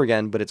over and over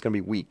again, but it's going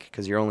to be weak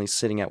because you're only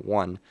sitting at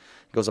 1. It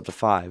goes up to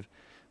 5.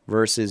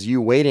 Versus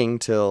you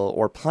waiting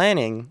or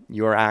planning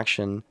your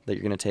action that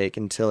you're going to take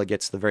until it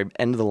gets to the very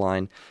end of the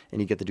line and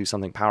you get to do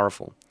something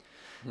powerful.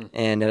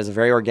 And it has a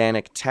very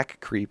organic tech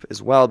creep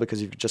as well,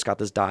 because you've just got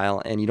this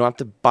dial, and you don't have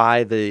to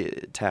buy the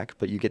tech,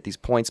 but you get these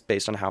points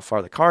based on how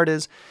far the card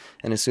is.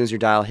 And as soon as your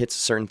dial hits a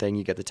certain thing,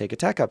 you get to take a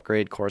tech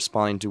upgrade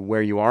corresponding to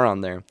where you are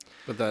on there.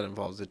 But that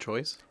involves a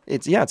choice?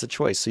 It's a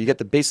choice. So you get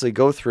to basically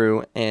go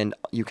through, and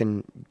you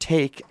can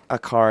take a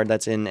card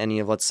that's in any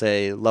of, let's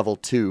say, level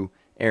 2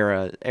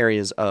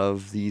 areas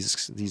of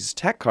these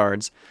tech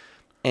cards,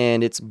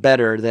 and it's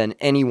better than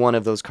any one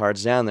of those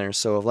cards down there.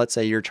 So if, let's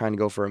say, you're trying to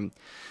go for...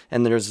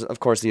 And there's, of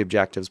course, the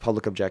objectives,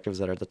 public objectives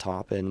that are at the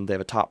top, and they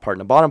have a top part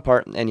and a bottom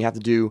part, and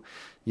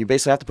you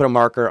basically have to put a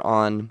marker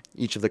on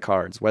each of the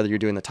cards, whether you're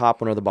doing the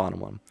top one or the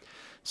bottom one.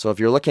 So if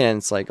you're looking at it,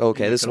 it's like,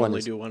 okay, You this can one only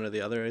is do one or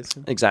the other, I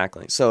assume?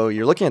 exactly. So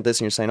you're looking at this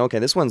and you're saying, okay,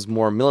 this one's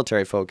more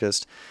military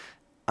focused.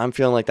 I'm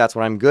feeling like that's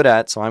what I'm good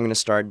at, so I'm going to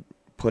start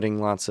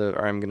putting I'm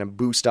going to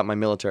boost up my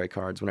military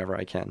cards whenever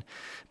I can.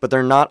 But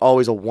they're not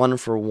always a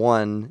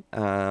one-for-one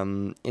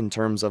in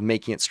terms of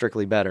making it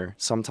strictly better.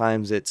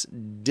 Sometimes it's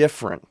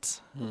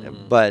different,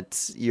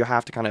 but you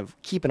have to kind of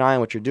keep an eye on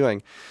what you're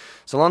doing.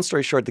 So long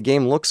story short, the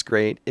game looks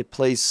great. It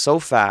plays so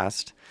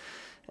fast,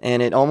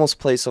 and it almost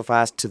plays so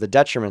fast to the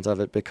detriment of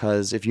it,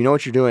 because if you know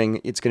what you're doing,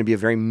 it's going to be a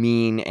very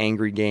mean,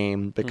 angry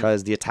game,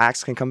 because the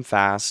attacks can come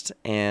fast,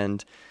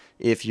 and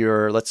if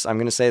I'm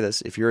going to say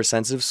this, if you're a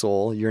sensitive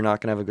soul, you're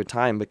not going to have a good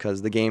time,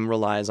 because the game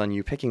relies on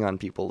you picking on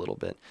people a little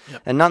bit.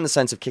 Yep. And not in the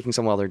sense of kicking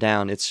someone while they're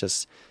down. It's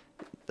just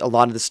a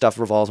lot of this stuff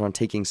revolves around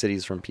taking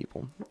cities from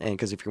people, and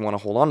because if you want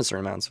to hold on to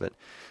certain amounts of it.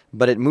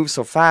 But it moves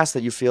so fast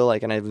that you feel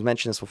like, and I've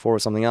mentioned this before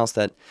with something else,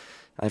 that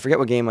I forget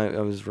what game I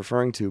was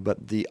referring to,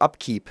 but the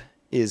upkeep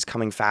is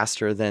coming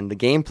faster than the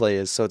gameplay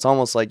is. So it's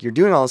almost like you're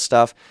doing all this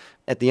stuff.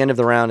 At the end of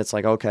the round, it's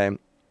like, okay,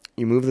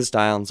 you move this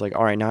dial, and it's like,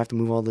 all right, now I have to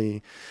move all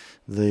the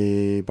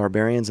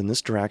barbarians in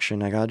this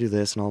direction. I gotta do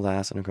this and all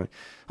that. And I'm going,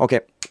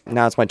 okay,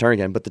 now it's my turn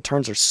again. But the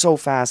turns are so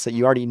fast that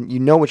you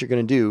know what you're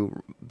gonna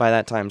do by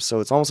that time. So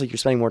it's almost like you're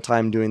spending more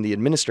time doing the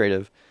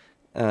administrative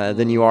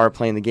than you are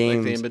playing the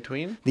game. Like the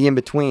in-between? The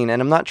in-between.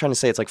 And I'm not trying to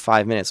say it's like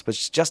 5 minutes, but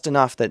it's just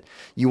enough that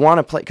you want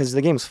to play, because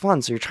the game's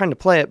fun, so you're trying to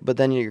play it, but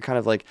then you're kind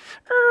of like,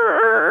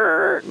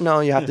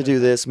 no, you have to do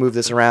this, move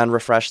this around,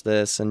 refresh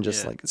this, and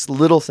just like, it's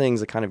little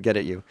things that kind of get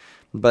at you.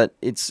 But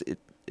it's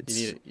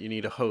you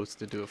need a host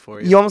to do it for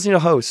you. You almost need a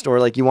host, or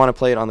like you want to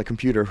play it on the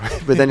computer,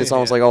 but then it's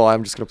almost like, oh,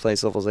 I'm just going to play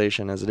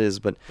Civilization as it is.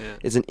 But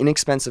it's an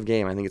inexpensive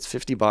game. I think it's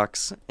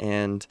 $50,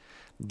 and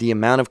the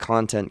amount of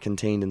content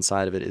contained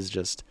inside of it is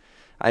just,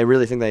 I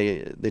really think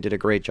they did a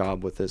great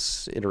job with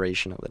this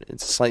iteration of it.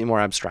 It's slightly more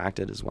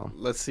abstracted as well.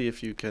 Let's see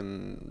if you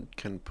can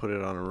put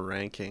it on a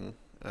ranking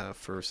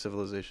for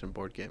Civilization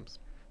board games.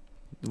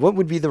 What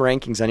would be the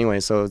rankings anyway?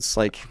 So it's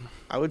like,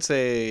 I would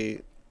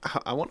say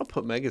I want to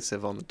put Mega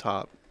Civ on the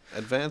top.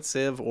 Advanced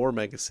Civ or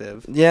Mega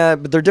Civ. Yeah,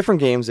 but they're different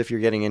games if you're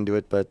getting into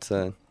it. But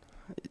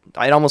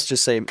I'd almost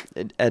just say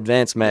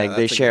Advanced Meg.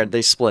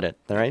 They split it,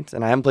 all right?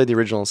 And I haven't played the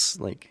original,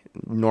 like,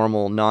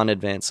 normal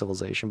non-advanced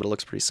Civilization, but it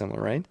looks pretty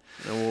similar, right?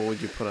 And what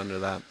would you put under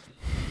that?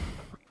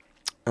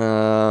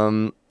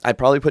 I'd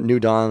probably put New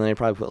Dawn, and then I'd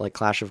probably put like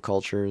Clash of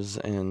Cultures,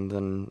 and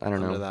then I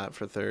don't know. Under that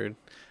for third.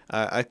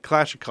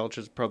 Clash of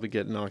Cultures probably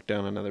get knocked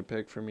down another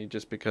pick for me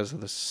just because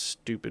of the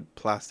stupid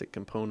plastic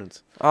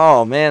components.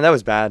 Oh man, that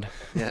was bad.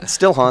 Yeah. It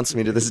still haunts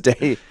me to this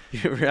day. You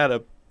ever had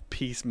a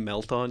piece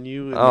melt on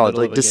you? Oh, it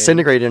like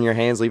disintegrated in your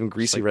hands, leaving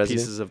greasy like residue.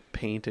 Pieces of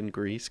paint and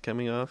grease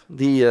coming off.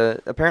 The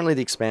apparently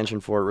the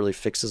expansion for it really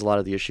fixes a lot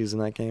of the issues in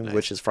that game, Nice.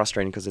 which is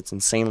frustrating because it's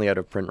insanely out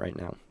of print right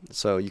now.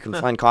 So you can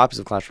find copies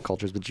of Clash of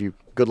Cultures, but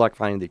good luck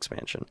finding the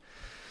expansion.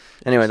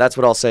 Anyway, that's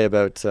what I'll say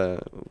about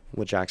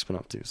what Jack's been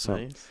up to. So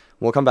Nice.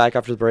 We'll come back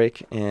after the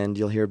break, and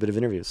you'll hear a bit of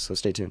interviews. So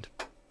stay tuned.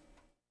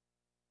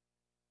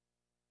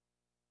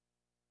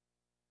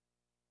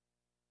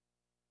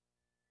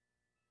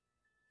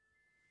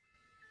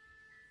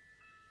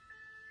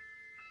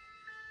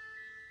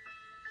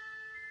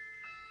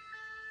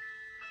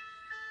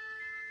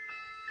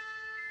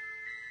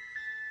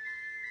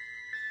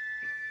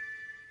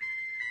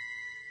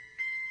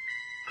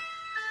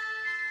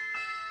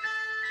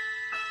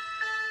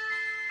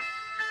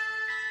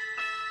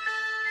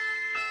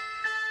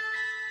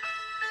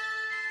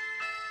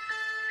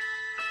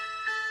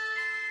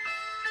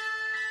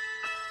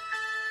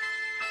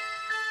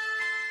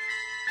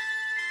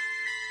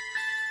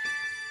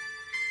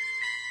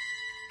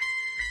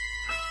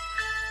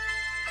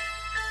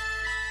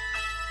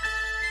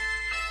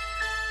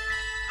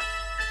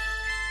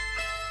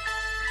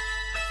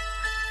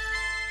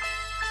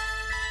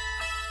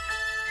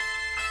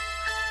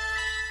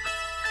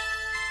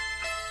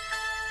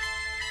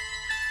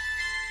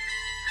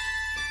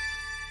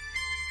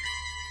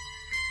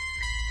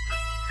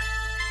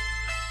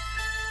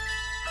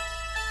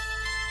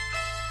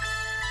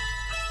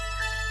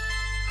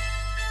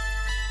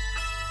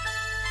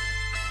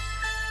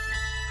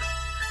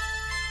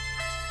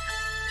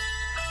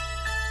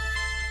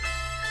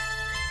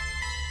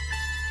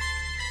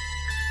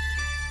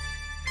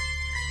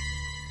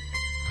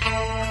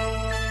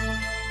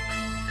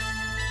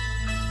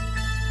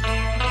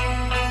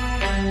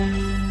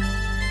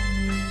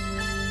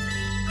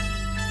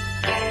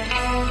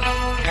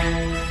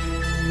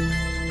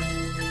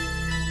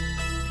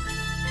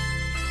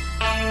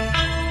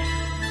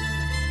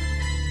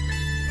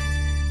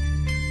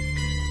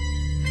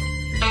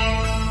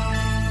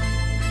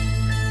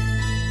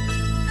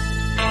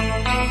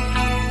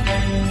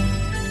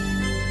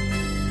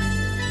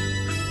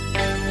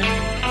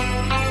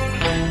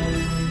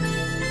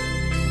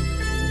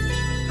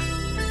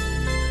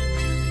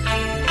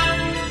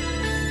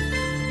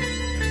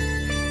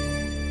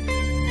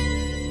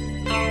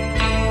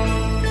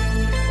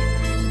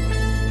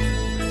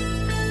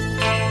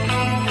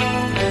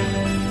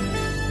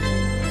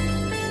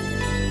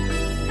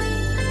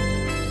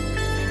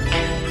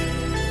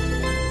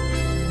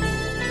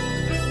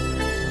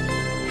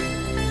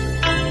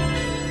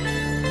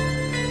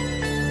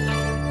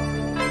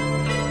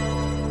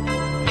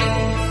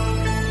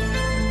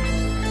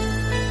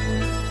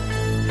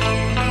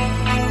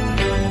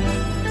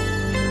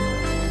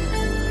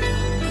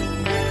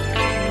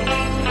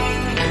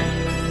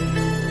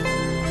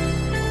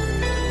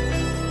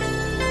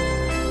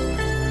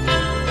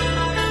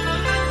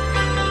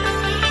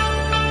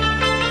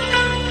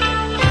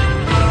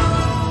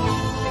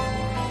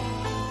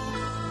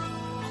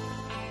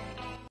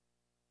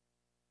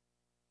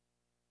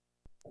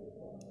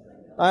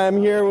 I'm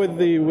here with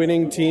the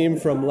winning team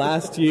from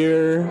last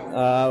year,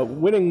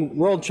 winning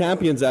world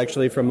champions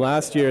actually from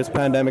last year's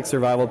Pandemic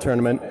Survival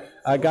Tournament.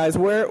 Guys,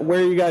 where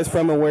are you guys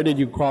from and where did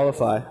you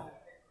qualify?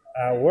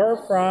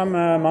 We're from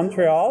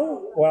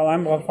Montreal. Well,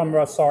 I'm from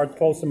Brossard,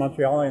 close to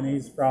Montreal, and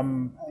he's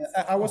from...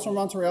 I was from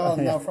Montreal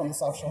and now from the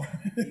South Shore.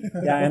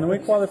 Yeah, and we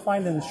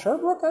qualified in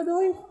Sherbrooke, I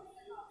believe?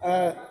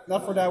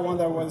 Not for that one,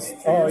 that was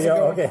 3 years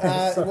ago. Okay.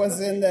 It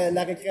was in the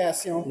La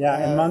Récréation.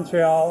 Yeah, in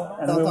Montreal,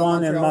 and we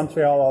won in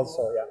Montreal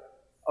also, yeah.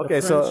 Okay,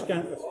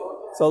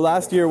 so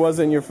last year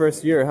wasn't your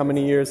first year. How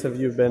many years have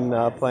you been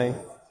playing?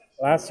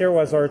 Last year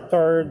was our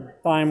third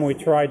time we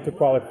tried to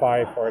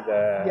qualify for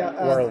the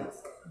World.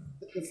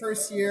 The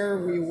first year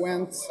we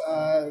went,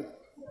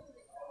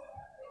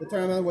 the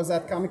tournament was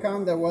at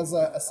Comic-Con. There was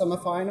a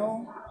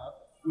semifinal.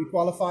 We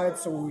qualified,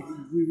 so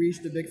we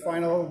reached the big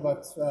final,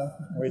 but...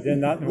 we did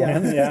not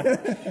win, yeah.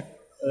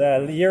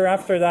 The year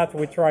after that,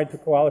 we tried to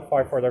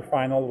qualify for the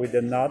final. We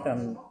did not,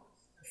 and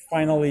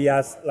finally,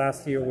 yes,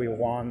 last year we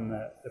won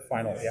the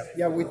final, yeah.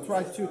 Yeah, we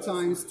tried 2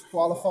 times to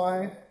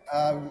qualify.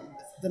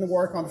 Didn't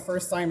work on the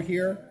first time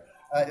here.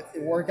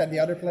 It worked at the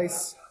other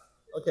place.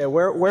 Okay,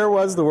 where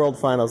was the World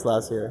Finals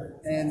last year?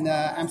 In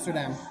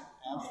Amsterdam.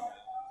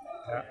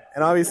 Yeah.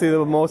 And obviously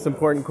the most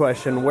important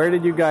question, where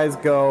did you guys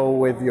go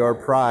with your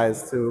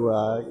prize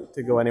to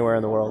go anywhere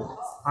in the world?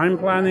 I'm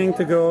planning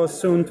to go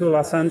soon to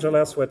Los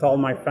Angeles with all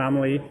my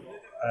family.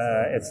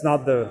 It's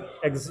not the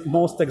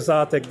most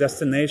exotic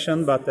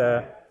destination, but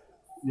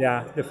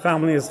yeah, the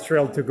family is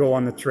thrilled to go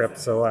on the trip.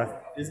 So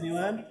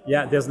Disneyland?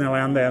 Yeah,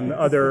 Disneyland and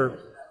other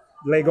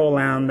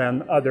Legoland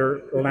and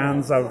other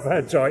lands of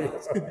joy.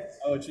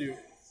 How about you?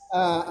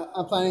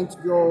 I'm planning to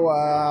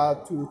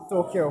go to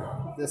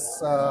Tokyo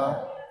this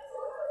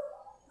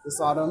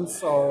autumn.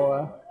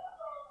 So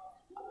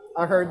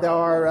I heard there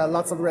are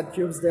lots of red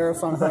cubes there,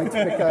 so I'm going to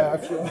pick a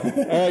few.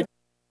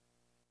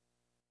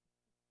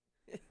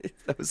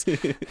 That was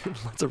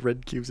lots of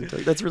red cubes.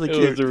 That's really It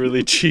cute. was a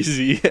really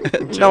cheesy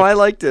No, I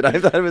liked it. I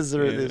thought it was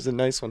a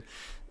nice one.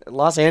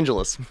 Los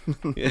Angeles.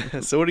 Yeah.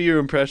 So what are your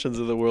impressions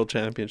of the World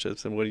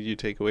Championships, and what did you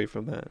take away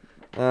from that?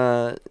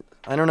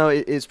 I don't know.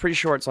 It's pretty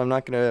short, so I'm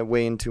not going to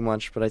weigh in too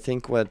much. But I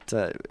think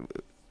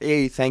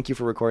thank you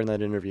for recording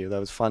that interview. That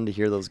was fun to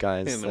hear those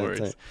guys. Yeah, no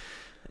worries.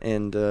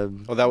 And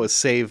that was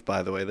SAVE,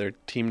 by the way. Their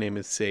team name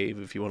is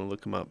SAVE. If you want to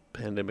look them up,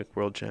 Pandemic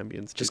World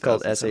Champions. Just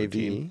called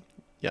 2017. SAV.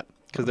 Yeah,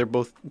 because they're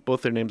both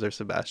their names are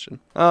Sebastian.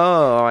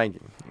 Oh,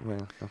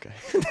 well, okay.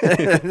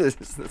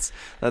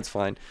 that's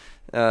fine.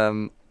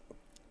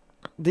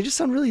 They just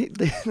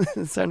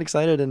sound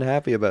excited and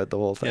happy about the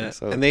whole thing. Yeah,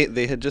 so. and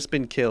they had just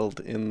been killed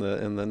in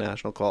the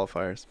national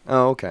qualifiers.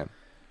 Oh, okay.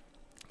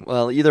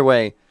 Well, either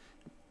way,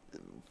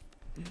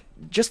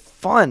 just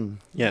fun.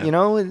 Yeah. You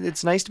know,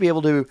 it's nice to be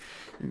able to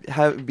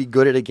be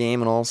good at a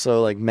game and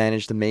also like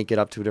manage to make it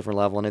up to a different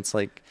level. And it's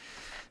like,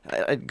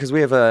 because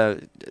we have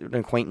an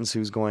acquaintance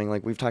who's going,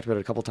 like we've talked about it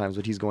a couple times,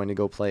 but he's going to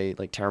go play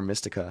like Terra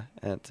Mystica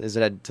is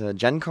it at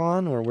Gen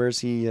Con, or where's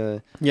he?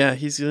 Yeah,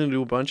 he's going to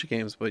do a bunch of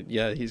games, but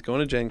yeah, he's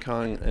going to Gen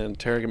Con and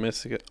Terra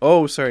Mystica.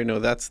 Oh, sorry, no,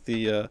 that's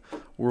the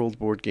World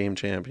Board Game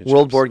Championships.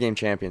 World Board Game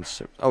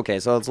Championships. Okay,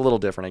 so it's a little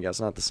different, I guess,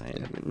 not the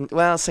same. Yeah.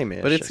 Well,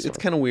 same-ish. But it's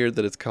kind of weird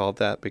that it's called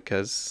that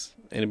because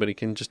anybody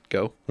can just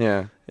go.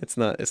 Yeah. It's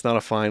not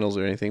a finals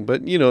or anything,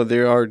 but you know,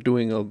 they are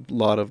doing a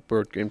lot of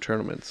board game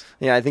tournaments.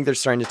 Yeah, I think they're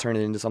starting to turn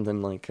it into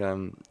something like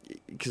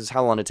because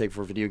how long it take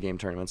for video game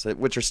tournaments,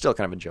 which are still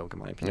kind of a joke in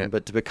my opinion,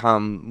 but to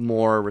become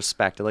more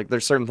respected. Like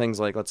there's certain things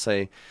like, let's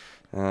say,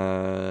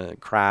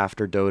 Craft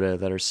or Dota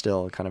that are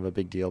still kind of a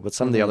big deal, but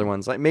some of the other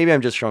ones, like maybe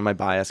I'm just showing my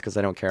bias because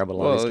I don't care about a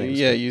lot of these games.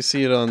 Yeah, you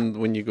see it on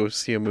when you go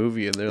see a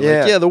movie and they're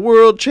like, the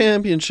World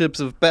Championships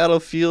of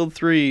Battlefield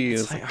 3.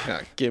 It's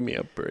like, give me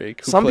a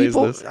break. Who some plays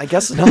people, this? I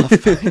guess enough.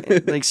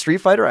 Like Street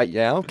Fighter,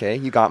 okay,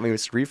 you got me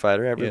with Street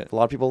Fighter. A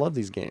lot of people love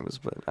these games,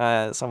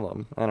 but some of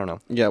them, I don't know.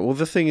 Yeah, well,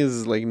 the thing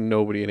is, like,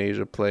 nobody in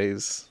Asia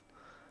plays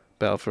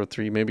Battlefield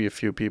 3, maybe a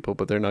few people,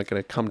 but they're not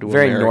going to come to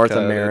Very America North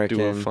American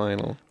to do a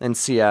final. And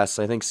CS,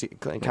 I think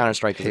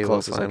Counter-Strike is the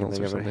closest I can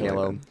think of.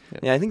 Halo. Like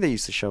yeah, I think they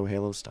used to show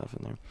Halo stuff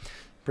in there.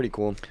 Pretty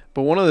cool.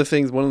 But one of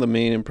the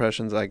main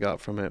impressions I got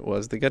from it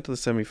was they got to the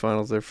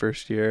semifinals their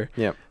first year.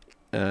 Yeah.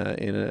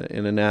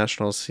 In a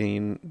national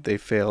scene, they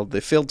failed.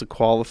 They failed to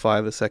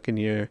qualify the second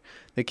year.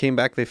 They came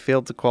back. They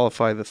failed to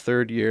qualify the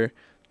third year,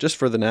 just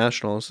for the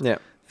nationals. Yeah.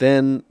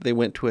 Then they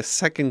went to a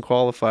second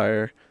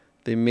qualifier.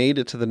 They made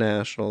it to the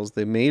nationals.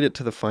 They made it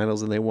to the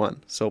finals, and they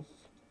won. So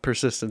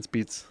persistence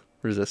beats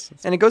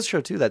resistance. And it goes to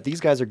show too that these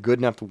guys are good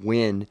enough to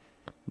win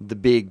the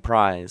big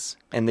prize,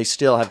 and they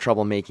still have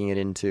trouble making it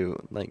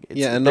into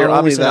and they're not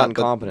obviously only not that,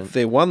 but incompetent.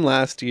 they won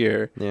last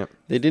year. Yeah.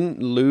 They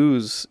didn't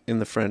lose in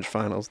the French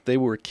finals. They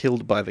were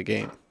killed by the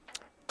game.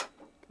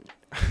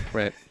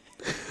 Right.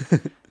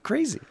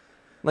 Crazy.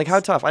 Like,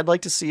 how tough? I'd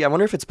like to see. I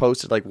wonder if it's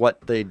posted, like,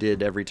 what they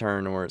did every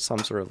turn or some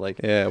sort of,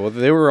 like... Yeah, well,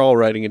 they were all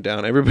writing it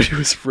down. Everybody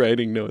was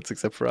writing notes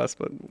except for us,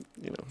 but,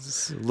 you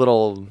know.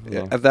 Little...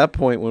 Yeah. At that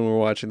point, when we were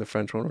watching the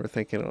French one, we were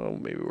thinking, oh,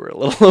 maybe we're a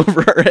little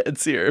over our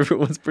heads here.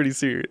 Everyone's pretty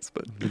serious,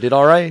 but... You did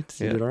all right.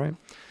 You did all right.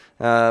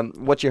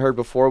 What you heard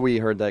before we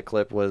heard that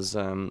clip was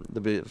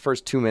the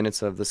first 2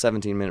 minutes of the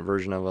 17-minute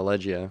version of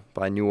Elegia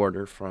by New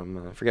Order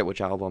from, I forget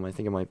which album. I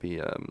think it might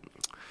be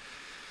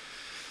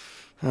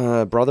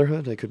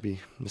Brotherhood. I could be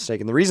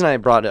mistaken. The reason I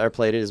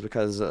played it is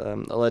because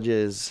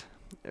Elegia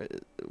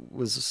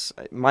was,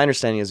 my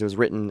understanding is it was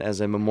written as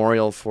a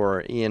memorial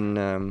for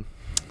Ian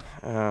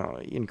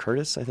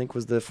Curtis, I think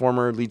was the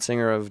former lead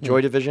singer of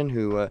Joy Division,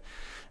 who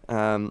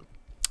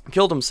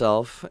killed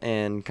himself,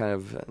 and kind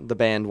of the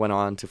band went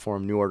on to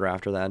form New Order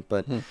after that.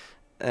 But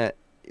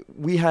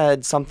we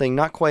had something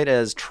not quite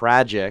as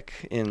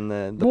tragic in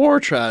the more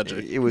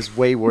tragic. It was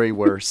way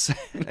worse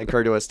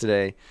occurred to us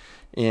today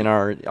in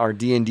our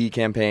D&D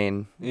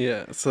campaign.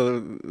 Yeah,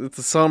 so it's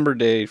a somber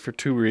day for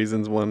two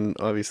reasons. One,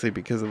 obviously,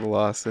 because of the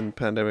loss in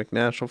Pandemic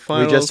National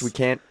Finals. We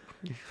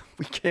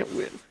can't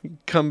win.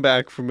 Come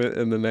back from it,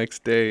 and the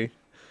next day,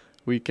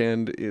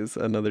 weekend, is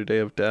another day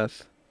of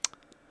death.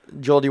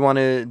 Joel, do you want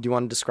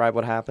to describe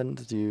what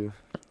happened? Do you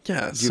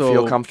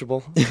feel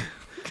comfortable?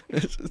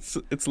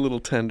 it's a little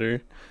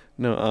tender.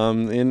 No,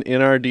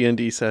 in our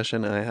D&D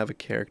session, I have a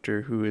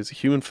character who is a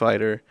human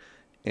fighter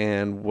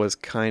and was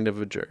kind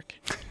of a jerk.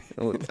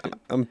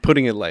 I'm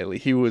putting it lightly.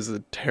 He was a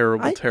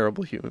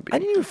terrible human being. I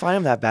didn't even find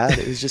him that bad.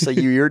 It was just like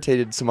you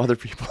irritated some other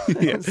people.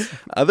 Yes.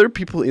 Other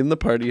people in the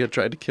party had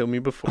tried to kill me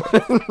before.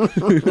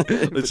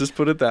 Let's just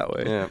put it that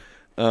way. Yeah.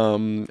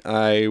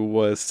 I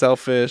was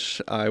selfish.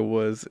 I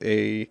was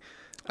fairly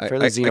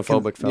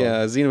xenophobic fellow.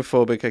 Yeah,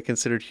 xenophobic. I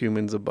considered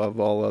humans above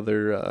all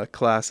other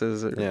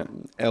classes.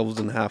 Elves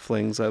and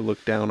halflings I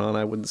looked down on.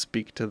 I wouldn't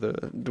speak to the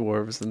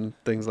dwarves and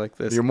things like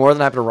this. You're more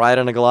than happy to ride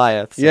on a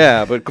Goliath. So.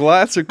 Yeah, but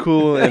Goliaths are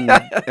cool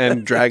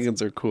and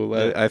dragons are cool.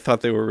 I thought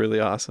they were really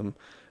awesome.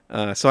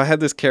 So I had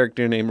this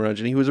character named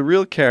Rudge, and he was a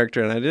real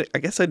character, and I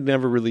guess I'd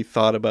never really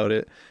thought about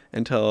it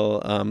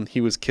until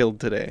he was killed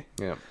today.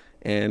 Yeah.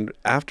 And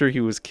after he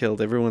was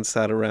killed, everyone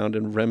sat around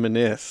and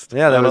reminisced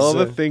on all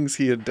the things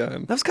he had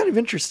done. That was kind of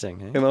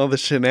interesting. And all the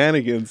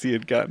shenanigans he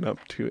had gotten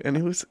up to. And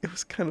it was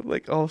kind of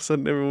like all of a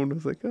sudden everyone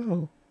was like,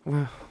 oh.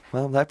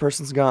 Well, that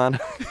person's gone.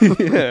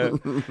 Yeah.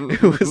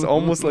 It was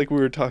almost like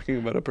we were talking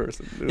about a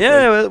person.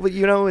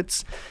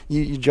 It's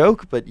you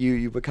joke, but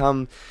you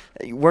become.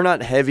 We're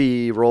not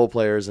heavy role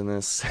players in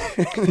this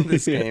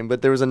game,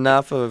 but there was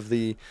enough of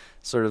the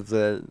sort of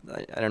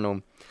I don't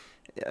know,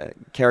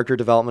 character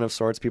development of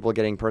sorts, people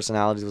getting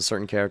personalities with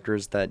certain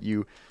characters that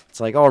it's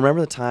like, oh, remember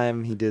the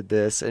time he did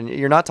this? And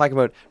you're not talking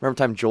about, remember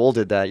the time Joel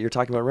did that. You're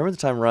talking about, remember the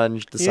time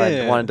Runge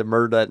decided wanted to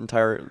murder that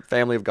entire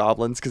family of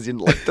goblins because he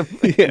didn't like them.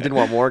 He didn't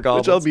want more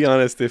goblins. Which I'll be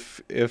honest,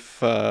 if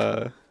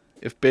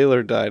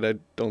Baylor died, I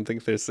don't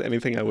think there's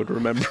anything I would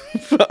remember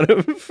about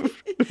him.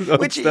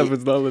 Which stuff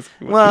is not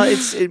listening. Well,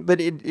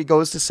 it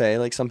goes to say,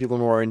 like, some people are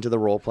more into the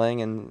role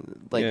playing,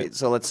 and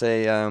so let's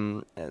say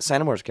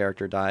Santamore's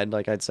character died.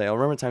 Like, I'd say, oh,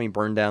 remember the time he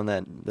burned down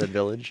that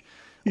village,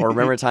 or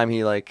remember the time he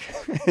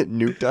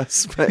nuked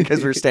us because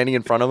we were standing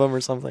in front of him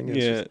or something.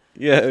 Yeah.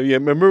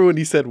 Remember when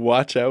he said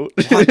 "watch out"?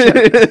 Watch out.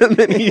 and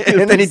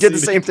then he did the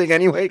same thing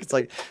anyway. It's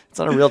like it's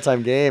not a real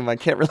time game. I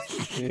can't really.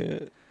 Yeah.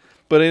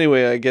 But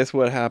anyway, I guess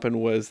what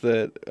happened was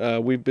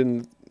that we've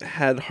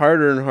had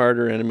harder and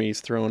harder enemies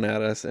thrown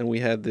at us, and we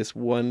had this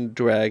one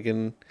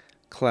dragon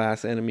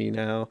class enemy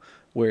now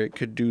where it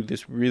could do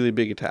this really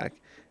big attack,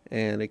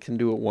 and it can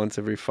do it once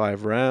every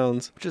 5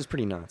 rounds, which is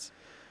pretty nuts.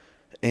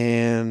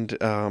 And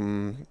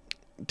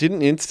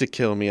didn't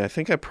insta-kill me. I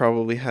think I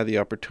probably had the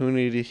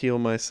opportunity to heal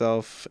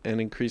myself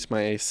and increase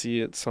my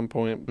AC at some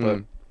point,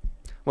 but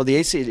well, the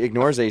AC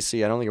ignores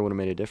AC. I don't think it would have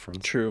made a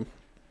difference. True.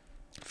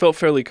 Felt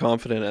fairly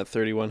confident at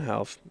 31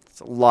 health.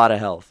 It's a lot of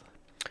health.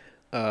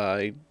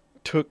 I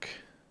took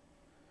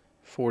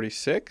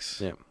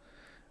 46,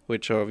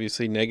 which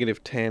obviously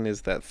 -10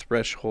 is that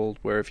threshold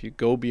where if you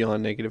go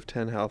beyond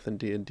 -10 health in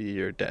D&D,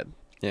 you're dead.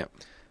 Yeah.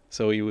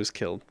 So he was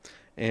killed.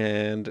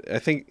 And I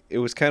think it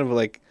was kind of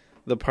like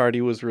the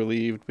party was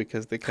relieved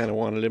because they kind of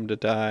wanted him to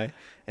die.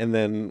 And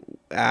then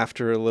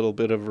after a little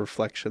bit of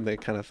reflection, they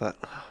kind of thought,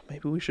 oh,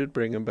 maybe we should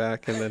bring him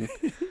back. And then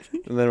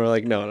we're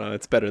like, no,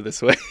 it's better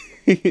this way.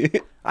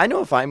 I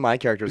know if my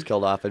character was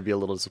killed off, I'd be a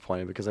little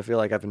disappointed because I feel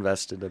like I've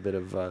invested a bit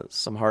of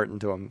some heart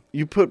into him.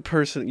 You put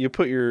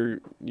your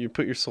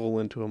soul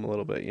into him a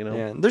little bit, you know.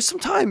 Yeah, there's some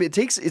time it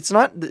takes. It's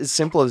not as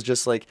simple as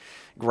just like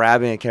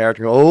grabbing a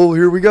character. Oh,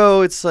 here we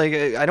go. It's like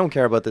I don't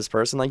care about this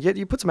person. Like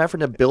you put some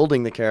effort into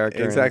building the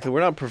character. Exactly.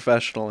 We're not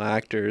professional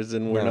actors,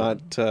 and we're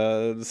not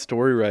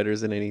story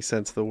writers in any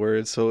sense of the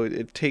word. So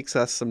it takes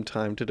us some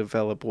time to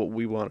develop what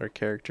we want our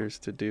characters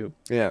to do.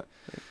 Yeah,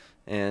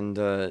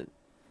 and.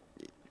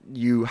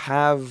 You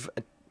have,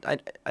 I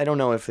don't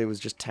know if it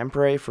was just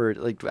temporary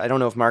I don't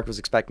know if Mark was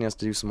expecting us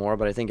to do some more,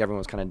 but I think everyone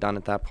was kind of done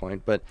at that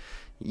point. But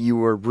you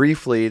were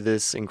briefly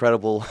this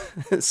incredible,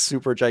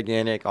 super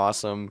gigantic,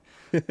 awesome,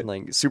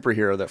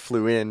 superhero that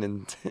flew in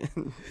and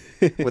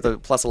with a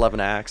 +11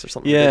 axe or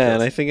something. Yeah, ridiculous.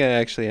 And I think I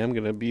actually am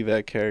going to be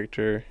that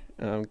character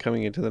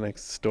coming into the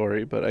next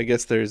story. But I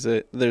guess there's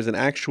an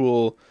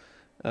actual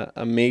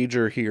a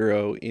major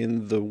hero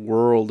in the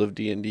world of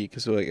D&D,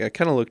 because I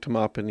kind of looked him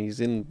up, and he's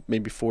in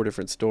maybe 4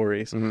 different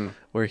stories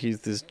where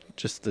he's this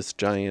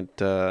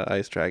giant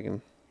ice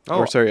dragon. Oh.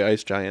 Or sorry,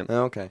 ice giant.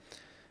 Oh, okay.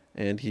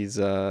 And he's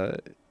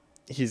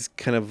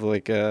kind of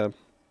like a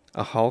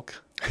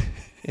Hulk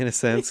in a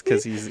sense,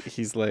 because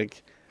he's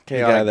like the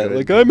guy that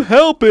like, I'm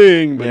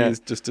helping, but he's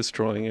just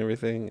destroying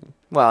everything.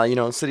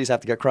 Well, cities have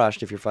to get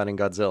crushed if you're fighting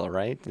Godzilla,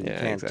 right? You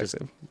can't exactly. just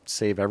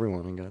save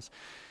everyone, I guess.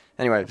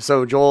 Anyway,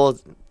 so Joel,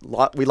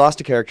 we lost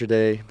a character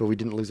today, but we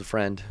didn't lose a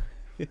friend.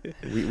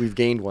 We've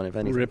gained one, if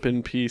anything. Rip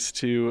in peace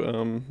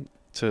to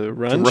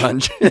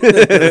Runge.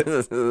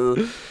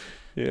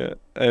 Yeah,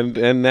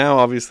 and now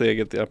obviously I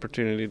get the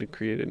opportunity to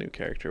create a new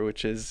character,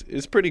 which is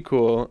pretty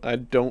cool. I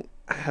don't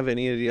have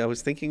any idea. I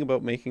was thinking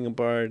about making a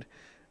bard,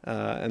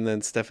 and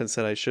then Stefan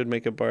said I should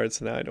make a bard,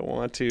 so now I don't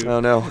want to.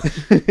 Oh no.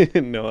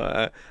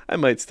 No, I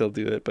might still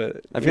do it,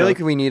 but I feel like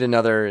we need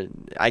another.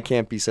 I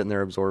can't be sitting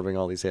there absorbing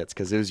all these hits,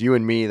 because it was you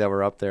and me that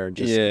were up there.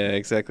 Yeah,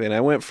 exactly. And I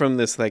went from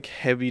this like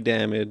heavy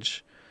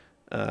damage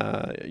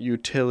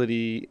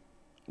utility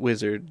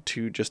wizard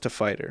to just a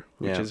fighter,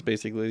 which is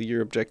basically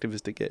your objective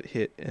is to get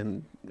hit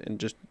and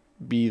just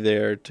be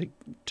there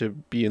to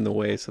be in the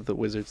way so the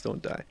wizards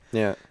don't die.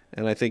 Yeah.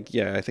 And I think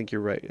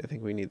you're right. I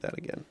think we need that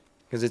again.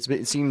 Because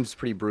it seems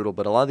pretty brutal,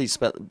 but a lot of these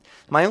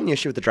my only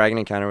issue with the dragon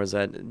encounter was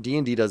that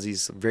D&D does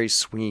these very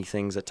swingy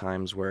things at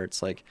times where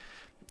it's like,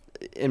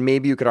 and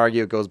maybe you could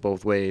argue it goes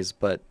both ways,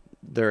 but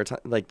there are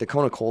like the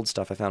Cone of Cold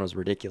stuff I found was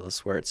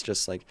ridiculous, where it's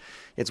just like,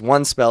 it's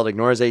one spell, it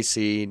ignores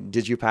AC.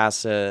 Did you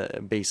pass a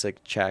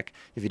basic check?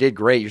 If you did,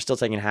 great. You're still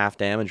taking half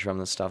damage from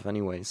this stuff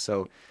anyway.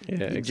 So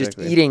just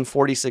eating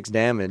 46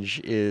 damage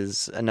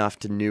is enough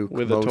to nuke.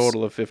 With a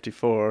total of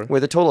 54.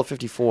 With a total of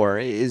 54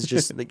 is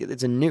just like,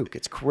 it's a nuke.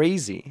 It's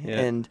crazy.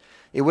 Yeah. And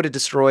it would have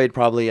destroyed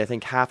probably, I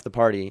think, half the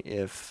party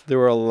if... There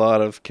were a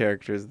lot of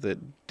characters that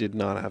did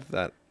not have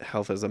that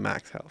health as a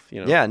max health.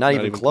 Yeah, not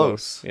even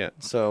close. Yeah.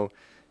 So...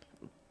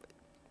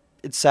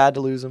 it's sad to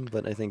lose them,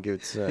 but I think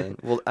it's I'm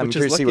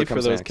curious to see what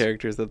comes for those next.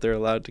 Characters that they're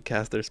allowed to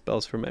cast their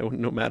spells from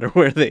no matter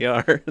where they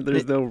are.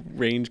 There's no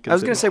range. I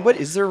was going to say, what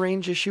is there a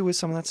range issue with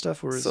some of that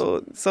stuff? Or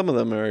so some of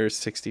them are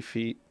 60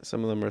 feet,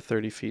 some of them are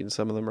 30 feet, and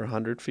some of them are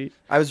 100 feet.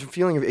 I was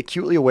feeling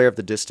acutely aware of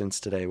the distance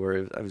today,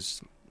 where I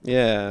was.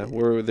 Yeah,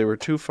 where they were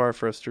too far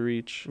for us to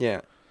reach. Yeah.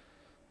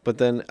 But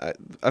then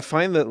I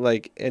find that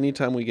like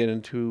anytime we get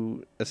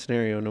into a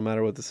scenario, no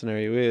matter what the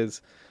scenario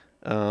is,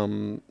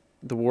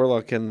 the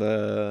warlock and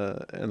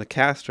the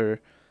caster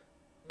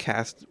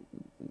cast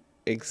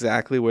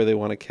exactly where they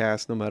want to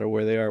cast, no matter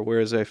where they are.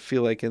 Whereas I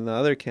feel like in the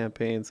other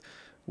campaigns,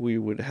 we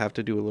would have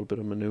to do a little bit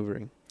of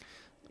maneuvering.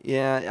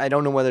 Yeah, I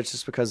don't know whether it's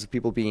just because of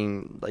people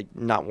being like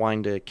not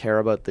wanting to care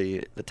about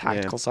the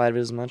tactical side of it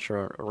as much,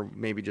 or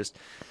maybe just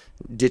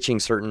ditching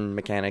certain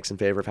mechanics in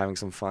favor of having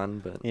some fun.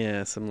 But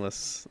yeah, some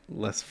less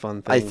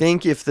fun things. I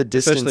think if the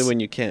distance, especially when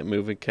you can't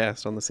move and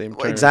cast on the same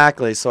turn.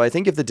 Exactly. So I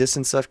think if the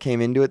distance stuff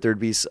came into it, there'd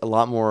be a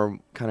lot more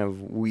kind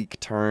of weak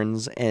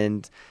turns,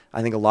 and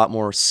I think a lot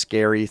more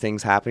scary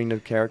things happening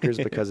to characters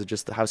because of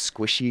just how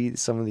squishy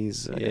some of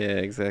these. Yeah,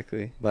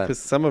 exactly. But because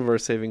some of our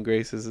saving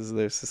graces is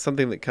there's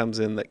something that comes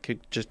in that could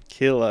just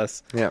kill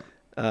us. Yeah.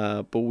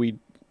 But we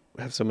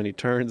have so many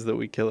turns that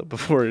we kill it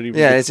before it even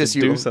gets to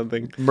do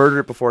something. Murder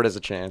it before it has a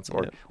chance,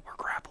 or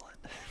grapple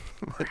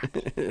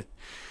it.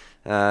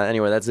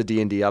 Anyway, that's a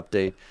D&D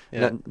update.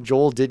 Yeah. Now,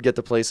 Joel did get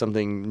to play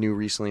something new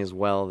recently as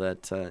well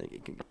that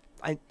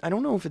I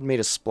don't know if it made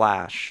a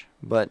splash,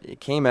 but it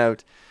came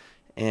out,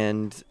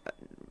 and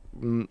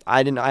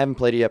I haven't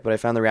played it yet, but I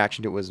found the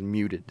reaction to it was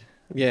muted.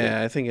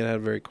 Yeah, I think it had a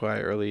very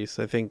quiet release.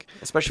 I think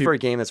especially for a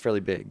game that's fairly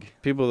big.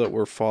 People that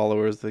were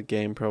followers of the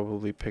game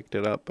probably picked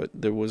it up, but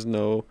there was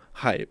no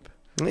hype.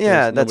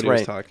 Yeah, that's right.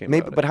 Was talking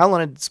about but how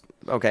long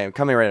did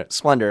coming right out,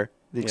 Splendor,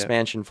 the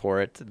expansion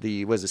for it,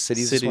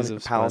 Cities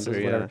of Palaces,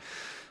 whatever.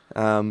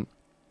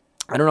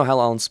 I don't know how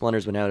long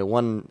Splendor's been out. It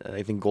won,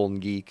 I think, Golden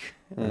Geek.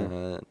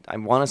 I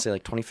want to say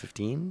like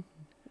 2015,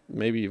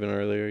 maybe even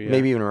earlier. Yeah.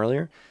 Maybe even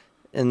earlier.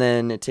 And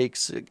then it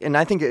takes, and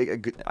I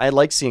think I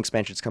like seeing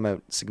expansions come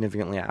out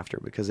significantly after,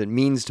 because it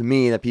means to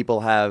me that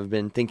people have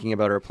been thinking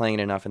about it or playing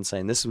it enough and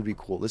saying, this would be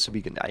cool, this would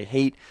be good. I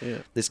hate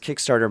this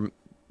Kickstarter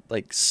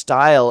like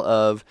style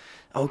of,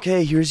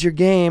 okay, here's your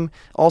game.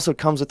 Also, it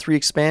comes with 3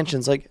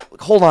 expansions. Like,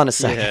 hold on a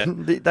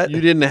second. Yeah.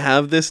 You didn't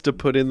have this to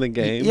put in the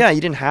game? Yeah,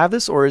 you didn't have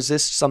this? Or is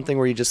this something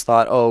where you just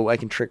thought, oh, I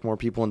can trick more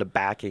people into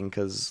backing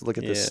because look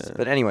at this.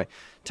 But anyway,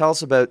 tell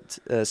us about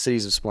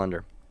Cities of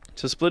Splendor.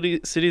 So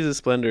Cities of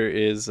Splendor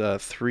is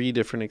 3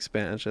 different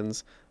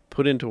expansions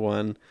put into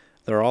one.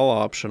 They're all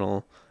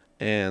optional.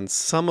 And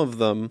some of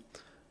them,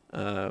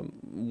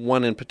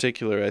 one in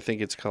particular, I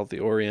think it's called the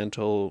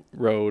Oriental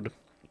Road,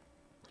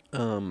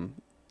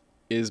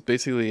 is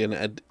basically an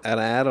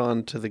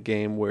add-on to the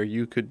game where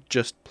you could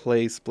just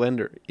play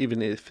Splendor,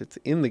 even if it's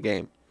in the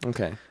game.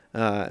 Okay.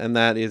 And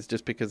that is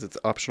just because it's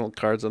optional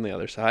cards on the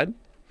other side.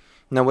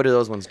 Now, what do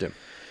those ones do?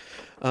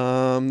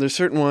 There's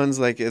certain ones,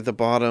 like at the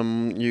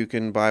bottom, you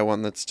can buy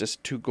one that's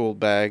just 2 gold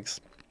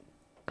bags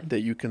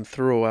that you can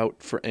throw out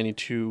for any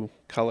 2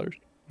 colors.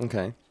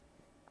 Okay.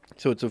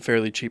 So it's a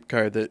fairly cheap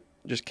card that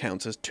just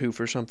counts as 2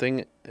 for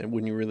something and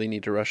when you really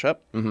need to rush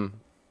up.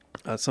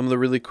 Mm-hmm. Some of the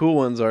really cool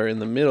ones are in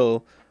the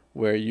middle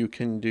where you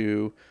can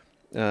do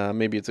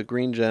maybe it's a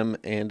green gem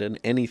and an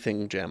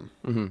anything gem.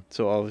 Mm-hmm.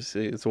 So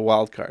obviously it's a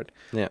wild card.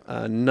 Yeah.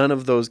 None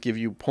of those give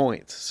you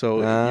points.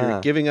 So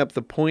you're giving up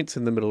the points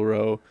in the middle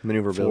row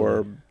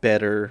for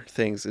better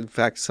things. In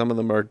fact, some of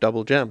them are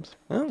double gems.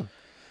 Oh.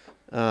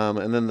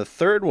 And then the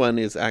third one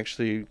is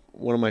actually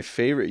one of my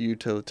favorite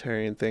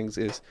utilitarian things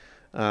is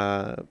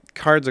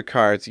cards are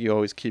cards. You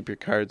always keep your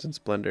cards in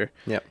Splendor.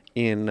 Yeah.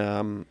 In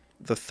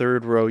the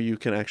third row, you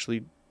can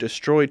actually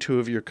destroy 2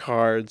 of your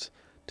cards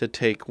to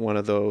take one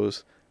of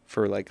those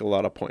for like a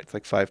lot of points,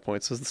 like 5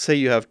 points. So say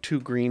you have 2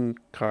 green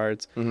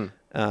cards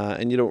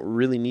and you don't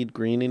really need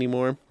green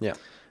anymore. Yeah.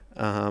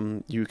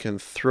 You can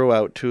throw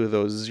out 2 of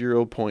those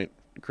 0-point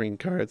green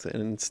cards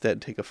and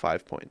instead take a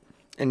 5 point.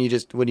 And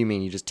what do you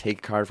mean? You just take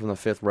a card from the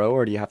 5th row,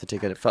 or do you have to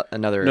take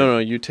another? No,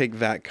 you take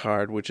that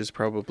card, which is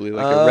probably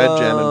like a red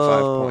gem and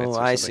 5 points.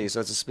 I see.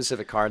 So it's a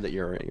specific card that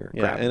you're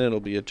grabbing. And it'll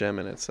be a gem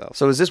in itself.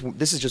 So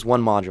this is just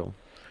one module?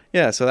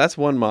 Yeah, so that's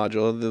one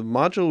module. The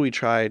module we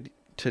tried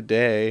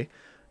today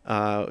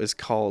is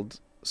called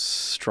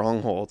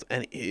Stronghold,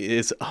 and it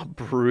is a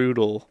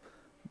brutal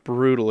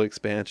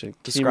expansion.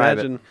 Describe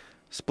it. Can you imagine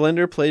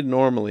Splendor played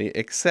normally,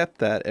 except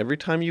that every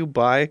time you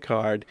buy a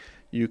card,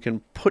 you can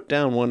put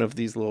down one of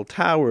these little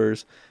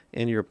towers,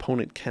 and your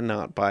opponent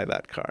cannot buy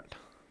that card.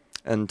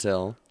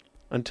 Until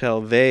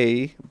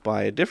they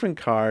buy a different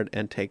card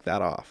and take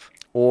that off.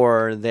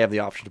 Or they have the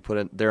option to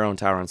put their own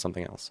tower on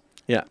something else.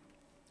 Yeah.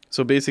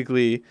 So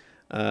basically,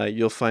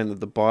 you'll find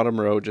that the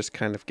bottom row just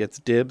kind of gets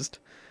dibsed,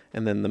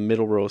 and then the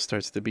middle row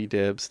starts to be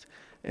dibsed.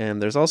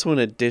 And there's also an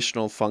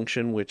additional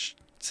function, which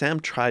Sam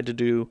tried to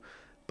do,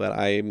 but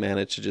I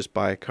managed to just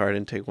buy a card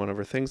and take one of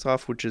her things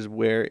off, which is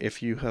where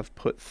if you have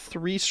put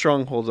 3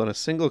 strongholds on a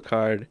single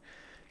card...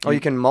 you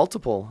can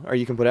multiple, or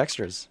you can put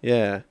extras.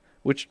 Yeah,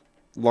 which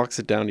locks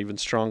it down even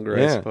stronger,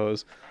 I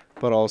suppose.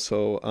 But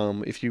also,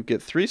 if you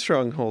get 3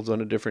 strongholds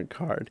on a different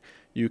card,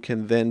 you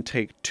can then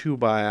take 2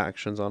 buy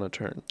actions on a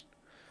turn,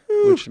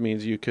 which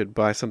means you could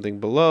buy something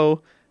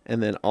below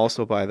and then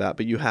also buy that,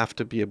 but you have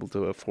to be able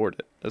to afford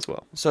it as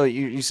well. So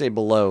you say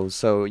below,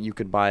 so you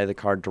could buy the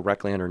card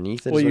directly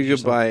underneath it? Well, you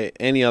could buy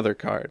any other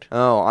card.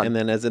 Oh. And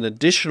then as an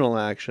additional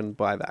action,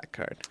 buy that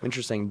card.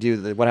 Interesting.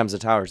 What happens to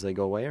towers? Do they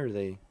go away, or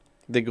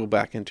they go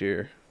back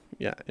into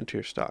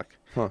your stock.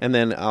 Huh. And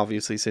then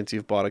obviously, since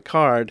you've bought a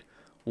card,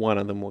 one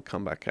of them will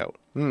come back out.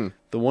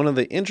 One of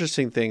the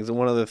interesting things, and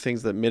one of the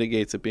things that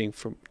mitigates it being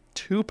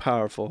too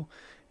powerful,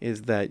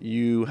 is that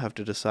you have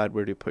to decide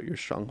where to put your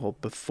stronghold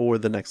before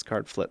the next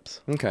card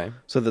flips. Okay.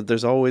 So that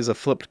there's always a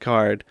flipped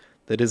card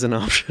that is an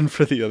option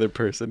for the other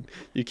person.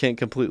 You can't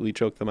completely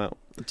choke them out.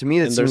 To me,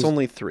 there's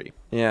only 3.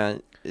 Yeah.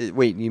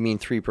 Wait, you mean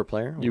 3 per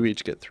player? You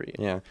each get 3.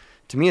 Yeah.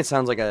 To me, it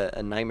sounds like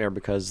a nightmare,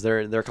 because there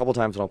are a couple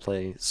times when I'll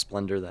play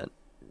Splendor that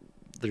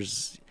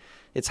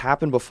it's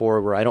happened before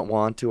where I don't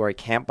want to, or I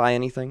can't buy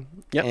anything.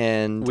 Yeah.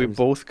 And we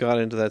both got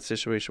into that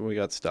situation. We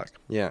got stuck.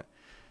 Yeah.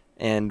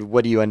 And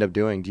what do you end up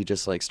doing? Do you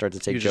just start to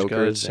take jokers?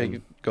 You just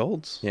take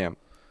golds. Yeah.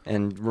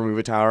 And remove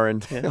a tower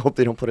and hope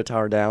they don't put a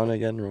tower down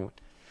again?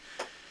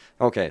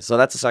 Okay, so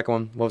that's the second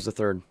one. What was the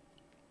third?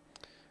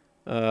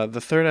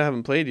 The third I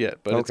haven't played yet,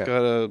 but it's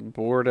got a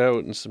board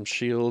out and some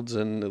shields,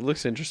 and it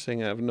looks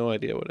interesting. I have no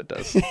idea what it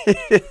does.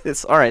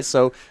 It's all right.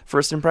 So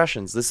first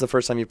impressions. This is the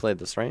first time you played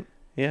this, right?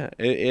 Yeah,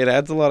 it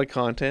adds a lot of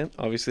content.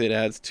 Obviously, it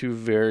adds 2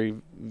 very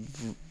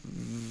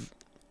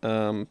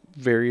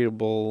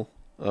variable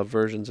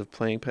versions of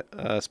playing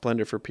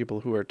Splendor for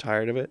people who are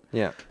tired of it.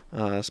 Yeah.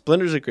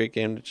 Splendor's a great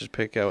game to just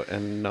pick out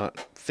and not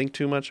think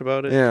too much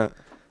about it. Yeah.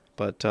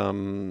 But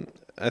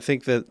I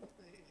think that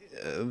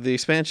the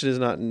expansion is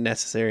not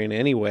necessary in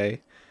any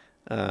way.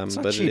 It's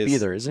not but cheap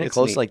either, isn't it?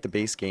 Close to like the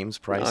base game's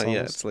price.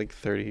 Yeah, it's like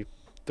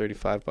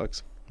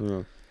 $35.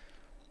 Yeah.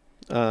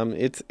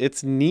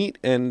 It's neat,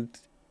 and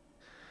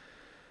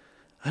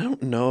I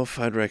don't know if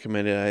I'd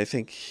recommend it. I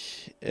think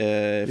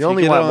if you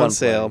only get want it one on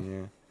sale,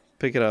 play,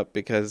 pick it up,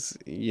 because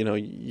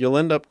you'll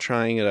end up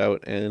trying it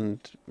out, and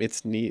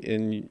it's neat.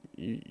 And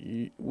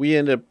we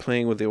end up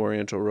playing with the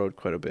Oriental Road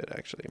quite a bit,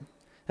 actually.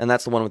 And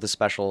that's the one with the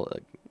special,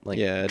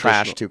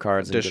 trash 2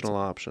 cards. Additional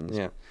options.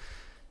 Yeah.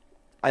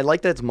 I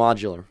like that it's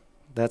modular.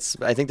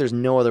 I think there's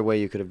no other way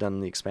you could have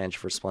done the expansion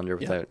for Splendor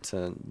without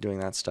doing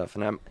that stuff.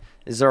 And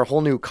is there a whole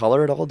new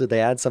color at all? Did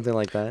they add something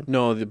like that?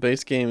 No, the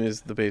base game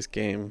is the base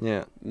game.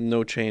 Yeah.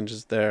 No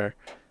changes there,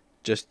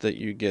 just that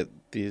you get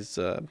these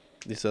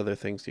other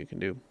things you can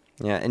do.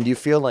 Yeah, and do you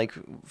feel like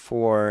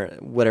for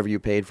whatever you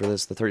paid for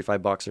this, the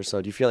 $35 or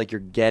so, do you feel like you're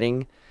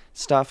getting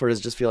stuff, or does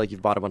it just feel like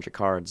you've bought a bunch of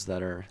cards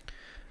that are...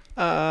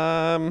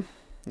 I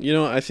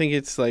think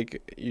it's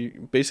like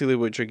basically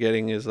what you're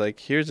getting is like,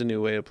 here's a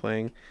new way of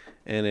playing,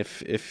 and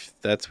if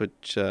that's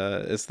what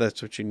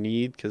you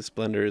need, because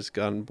Splendor has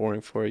gotten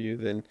boring for you,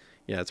 then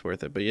yeah, it's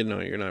worth it. But you're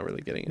not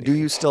really getting anything. Do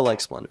you still like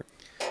Splendor?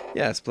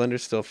 Yeah,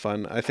 Splendor's still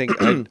fun. I think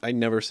I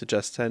never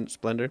suggest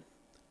Splendor.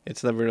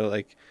 It's never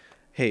like,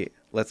 hey,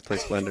 let's play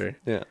Splendor.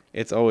 Yeah.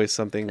 It's always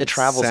something It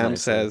travels Sam nicely,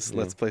 says, yeah.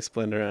 let's play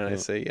Splendor, and I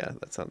say, yeah,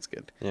 that sounds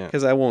good. Yeah.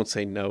 Because I won't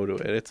say no to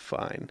it. It's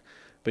fine.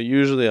 But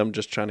usually I'm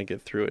just trying to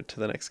get through it to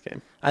the next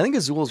game. I think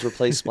Azul's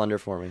replaced Splendor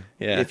for me.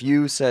 Yeah. If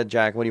you said,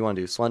 Jack, what do you want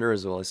to do, Splendor or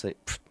Azul? I say,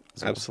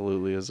 Azul.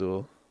 Absolutely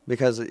Azul.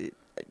 Because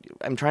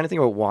I'm trying to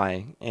think about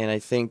why. And I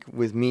think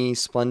with me,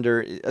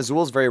 Splendor,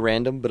 Azul is very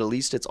random, but at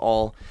least it's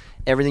all,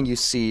 everything you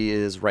see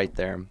is right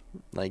there.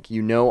 Like,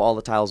 you know all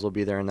the tiles will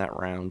be there in that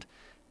round.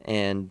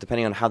 And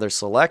depending on how they're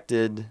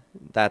selected,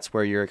 that's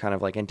where you're kind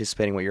of like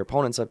anticipating what your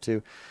opponent's up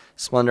to.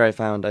 Splendor, I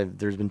found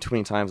there's been too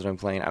many times when I'm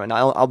playing. I mean,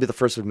 I'll be the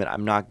first to admit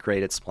I'm not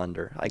great at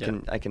Splendor.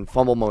 I can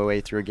fumble my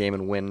way through a game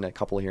and win a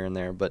couple here and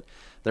there, but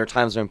there are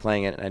times when I'm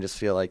playing it and I just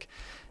feel like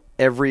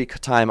every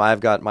time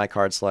I've got my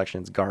card selection,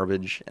 it's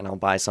garbage, and I'll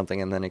buy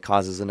something and then it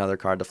causes another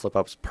card to flip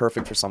up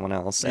perfect for someone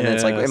else, and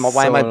it's like,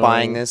 why am I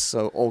buying this?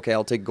 So okay,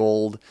 I'll take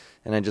gold,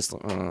 and I just too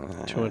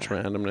much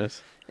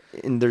randomness.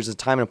 And there's a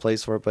time and a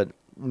place for it, but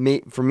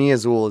for me,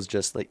 Azul is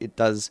just like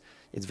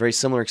it's a very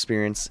similar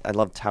experience. I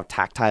love how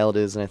tactile it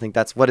is, and I think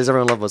what does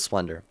everyone love about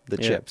Splendor? The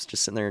chips,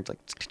 just sitting there like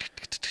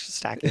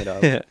stacking it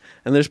up. Yeah,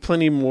 and there's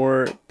plenty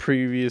more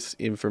previous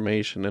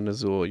information in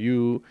Azul.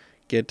 You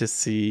get to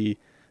see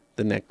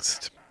the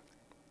next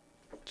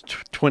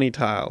 20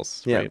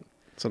 tiles, right?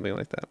 Something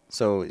like that.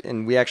 So,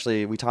 and we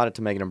taught it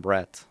to Megan and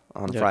Brett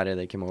on Friday.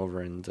 They came over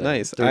and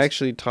nice. I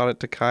actually taught it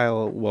to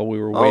Kyle while we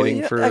were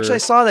waiting for. Actually, I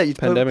saw that you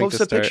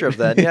posted a picture of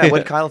that. Yeah, what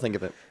did Kyle think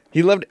of it?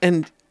 He loved,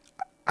 and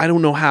I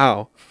don't know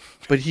how,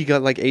 but he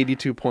got like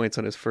 82 points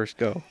on his first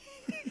go.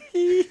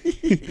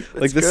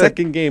 Like the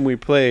second game we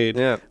played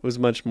was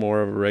much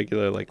more of a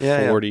regular, like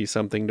 40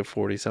 something to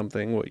 40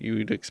 something, what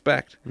you'd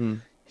expect. He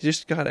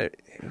just got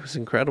it. It was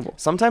incredible.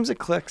 Sometimes it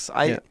clicks.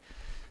 I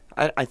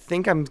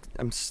think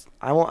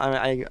I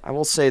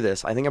will say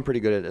this. I think I'm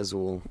pretty good at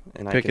Azul,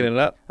 and picking it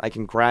up. I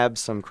can grab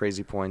some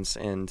crazy points,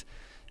 and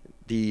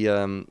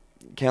the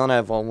Kale and I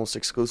have almost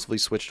exclusively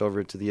switched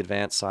over to the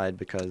advanced side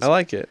because I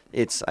like it.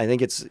 I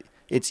think it's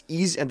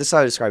easy, and this is how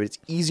I describe it. It's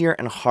easier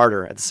and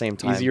harder at the same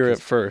time. Easier at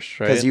first,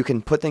 right? Because you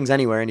can put things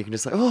anywhere, and you can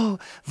just like, oh,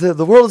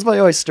 the world is my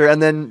oyster,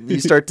 and then you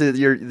start to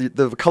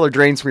the color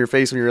drains from your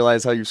face when you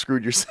realize how you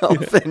screwed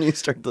yourself, and you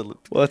start to.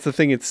 Well, that's the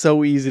thing. It's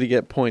so easy to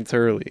get points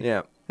early.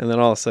 Yeah. And then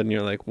all of a sudden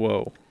you're like,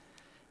 whoa,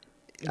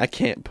 I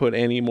can't put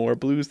any more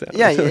blues down.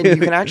 Yeah, and you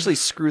can actually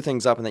screw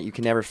things up in that you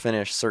can never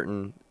finish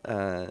certain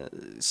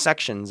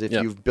sections if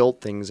you've built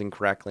things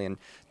incorrectly. And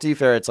to be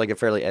fair, it's like a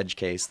fairly edge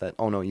case that,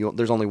 oh no,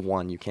 there's only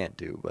one you can't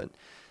do. But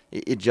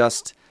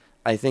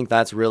I think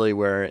that's really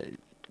where,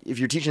 if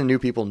you're teaching new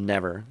people,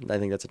 never. I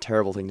think that's a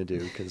terrible thing to do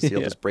because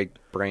you'll just break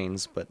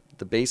brains. But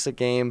the basic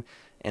game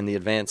and the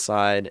advanced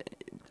side,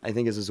 I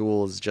think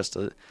Azul is just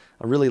a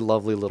really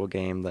lovely little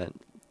game that,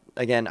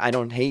 again, I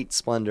don't hate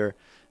Splendor,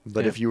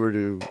 but if you were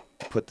to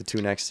put the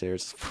two next to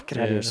it, get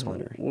out of here,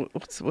 Splendor.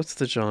 What's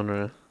the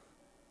genre?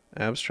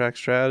 Abstract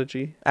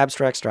strategy?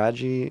 Abstract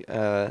strategy,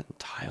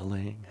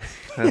 tiling.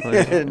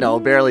 No,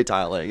 barely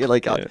tiling.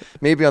 Like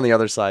maybe on the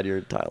other side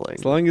you're tiling.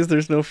 As long as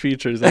there's no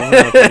features, I'm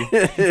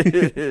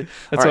happy.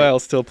 That's why I'll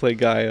still play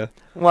Gaia.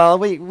 Well,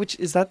 wait,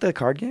 is that the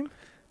card game?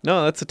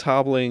 No, that's a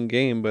toppling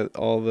game, but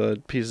all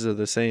the pieces are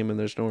the same and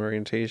there's no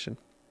orientation.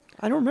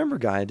 I don't remember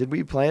Gaia. Did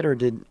we play it or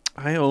did...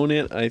 I own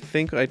it. I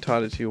think I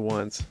taught it to you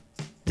once.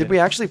 Did we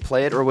actually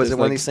play it, or was it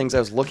one of these things I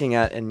was looking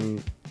at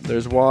and...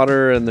 There's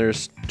water and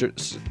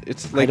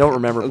it's like... I don't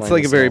remember It's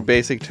like a very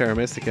basic Terra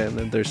Mystica, and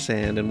then there's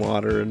sand and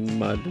water and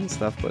mud and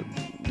stuff, but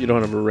you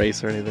don't have a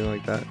race or anything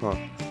like that. Huh.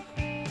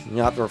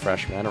 You'll have to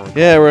refresh me. I don't remember.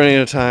 Yeah, we're running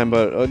out of time,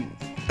 but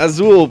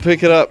Azul,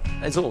 pick it up.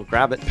 Azul,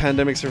 grab it.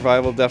 Pandemic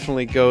Survival,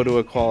 definitely go to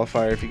a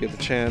qualifier if you get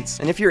the chance.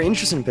 And if you're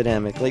interested in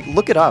Pandemic, like,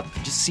 look it up.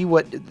 Just see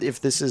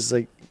if this is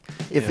like...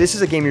 If this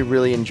is a game you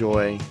really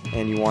enjoy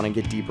and you want to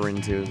get deeper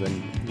into,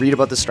 then read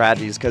about the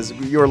strategies, because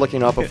you were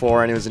looking up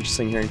before, and it was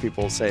interesting hearing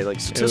people say, like,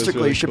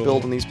 statistically, you should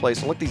build in these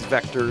places. Look at these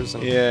vectors.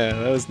 And yeah,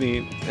 that was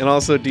neat. And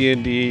also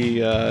D&D,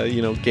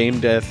 game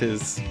death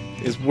is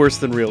worse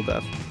than real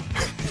death.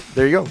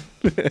 There you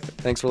go.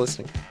 Thanks for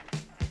listening.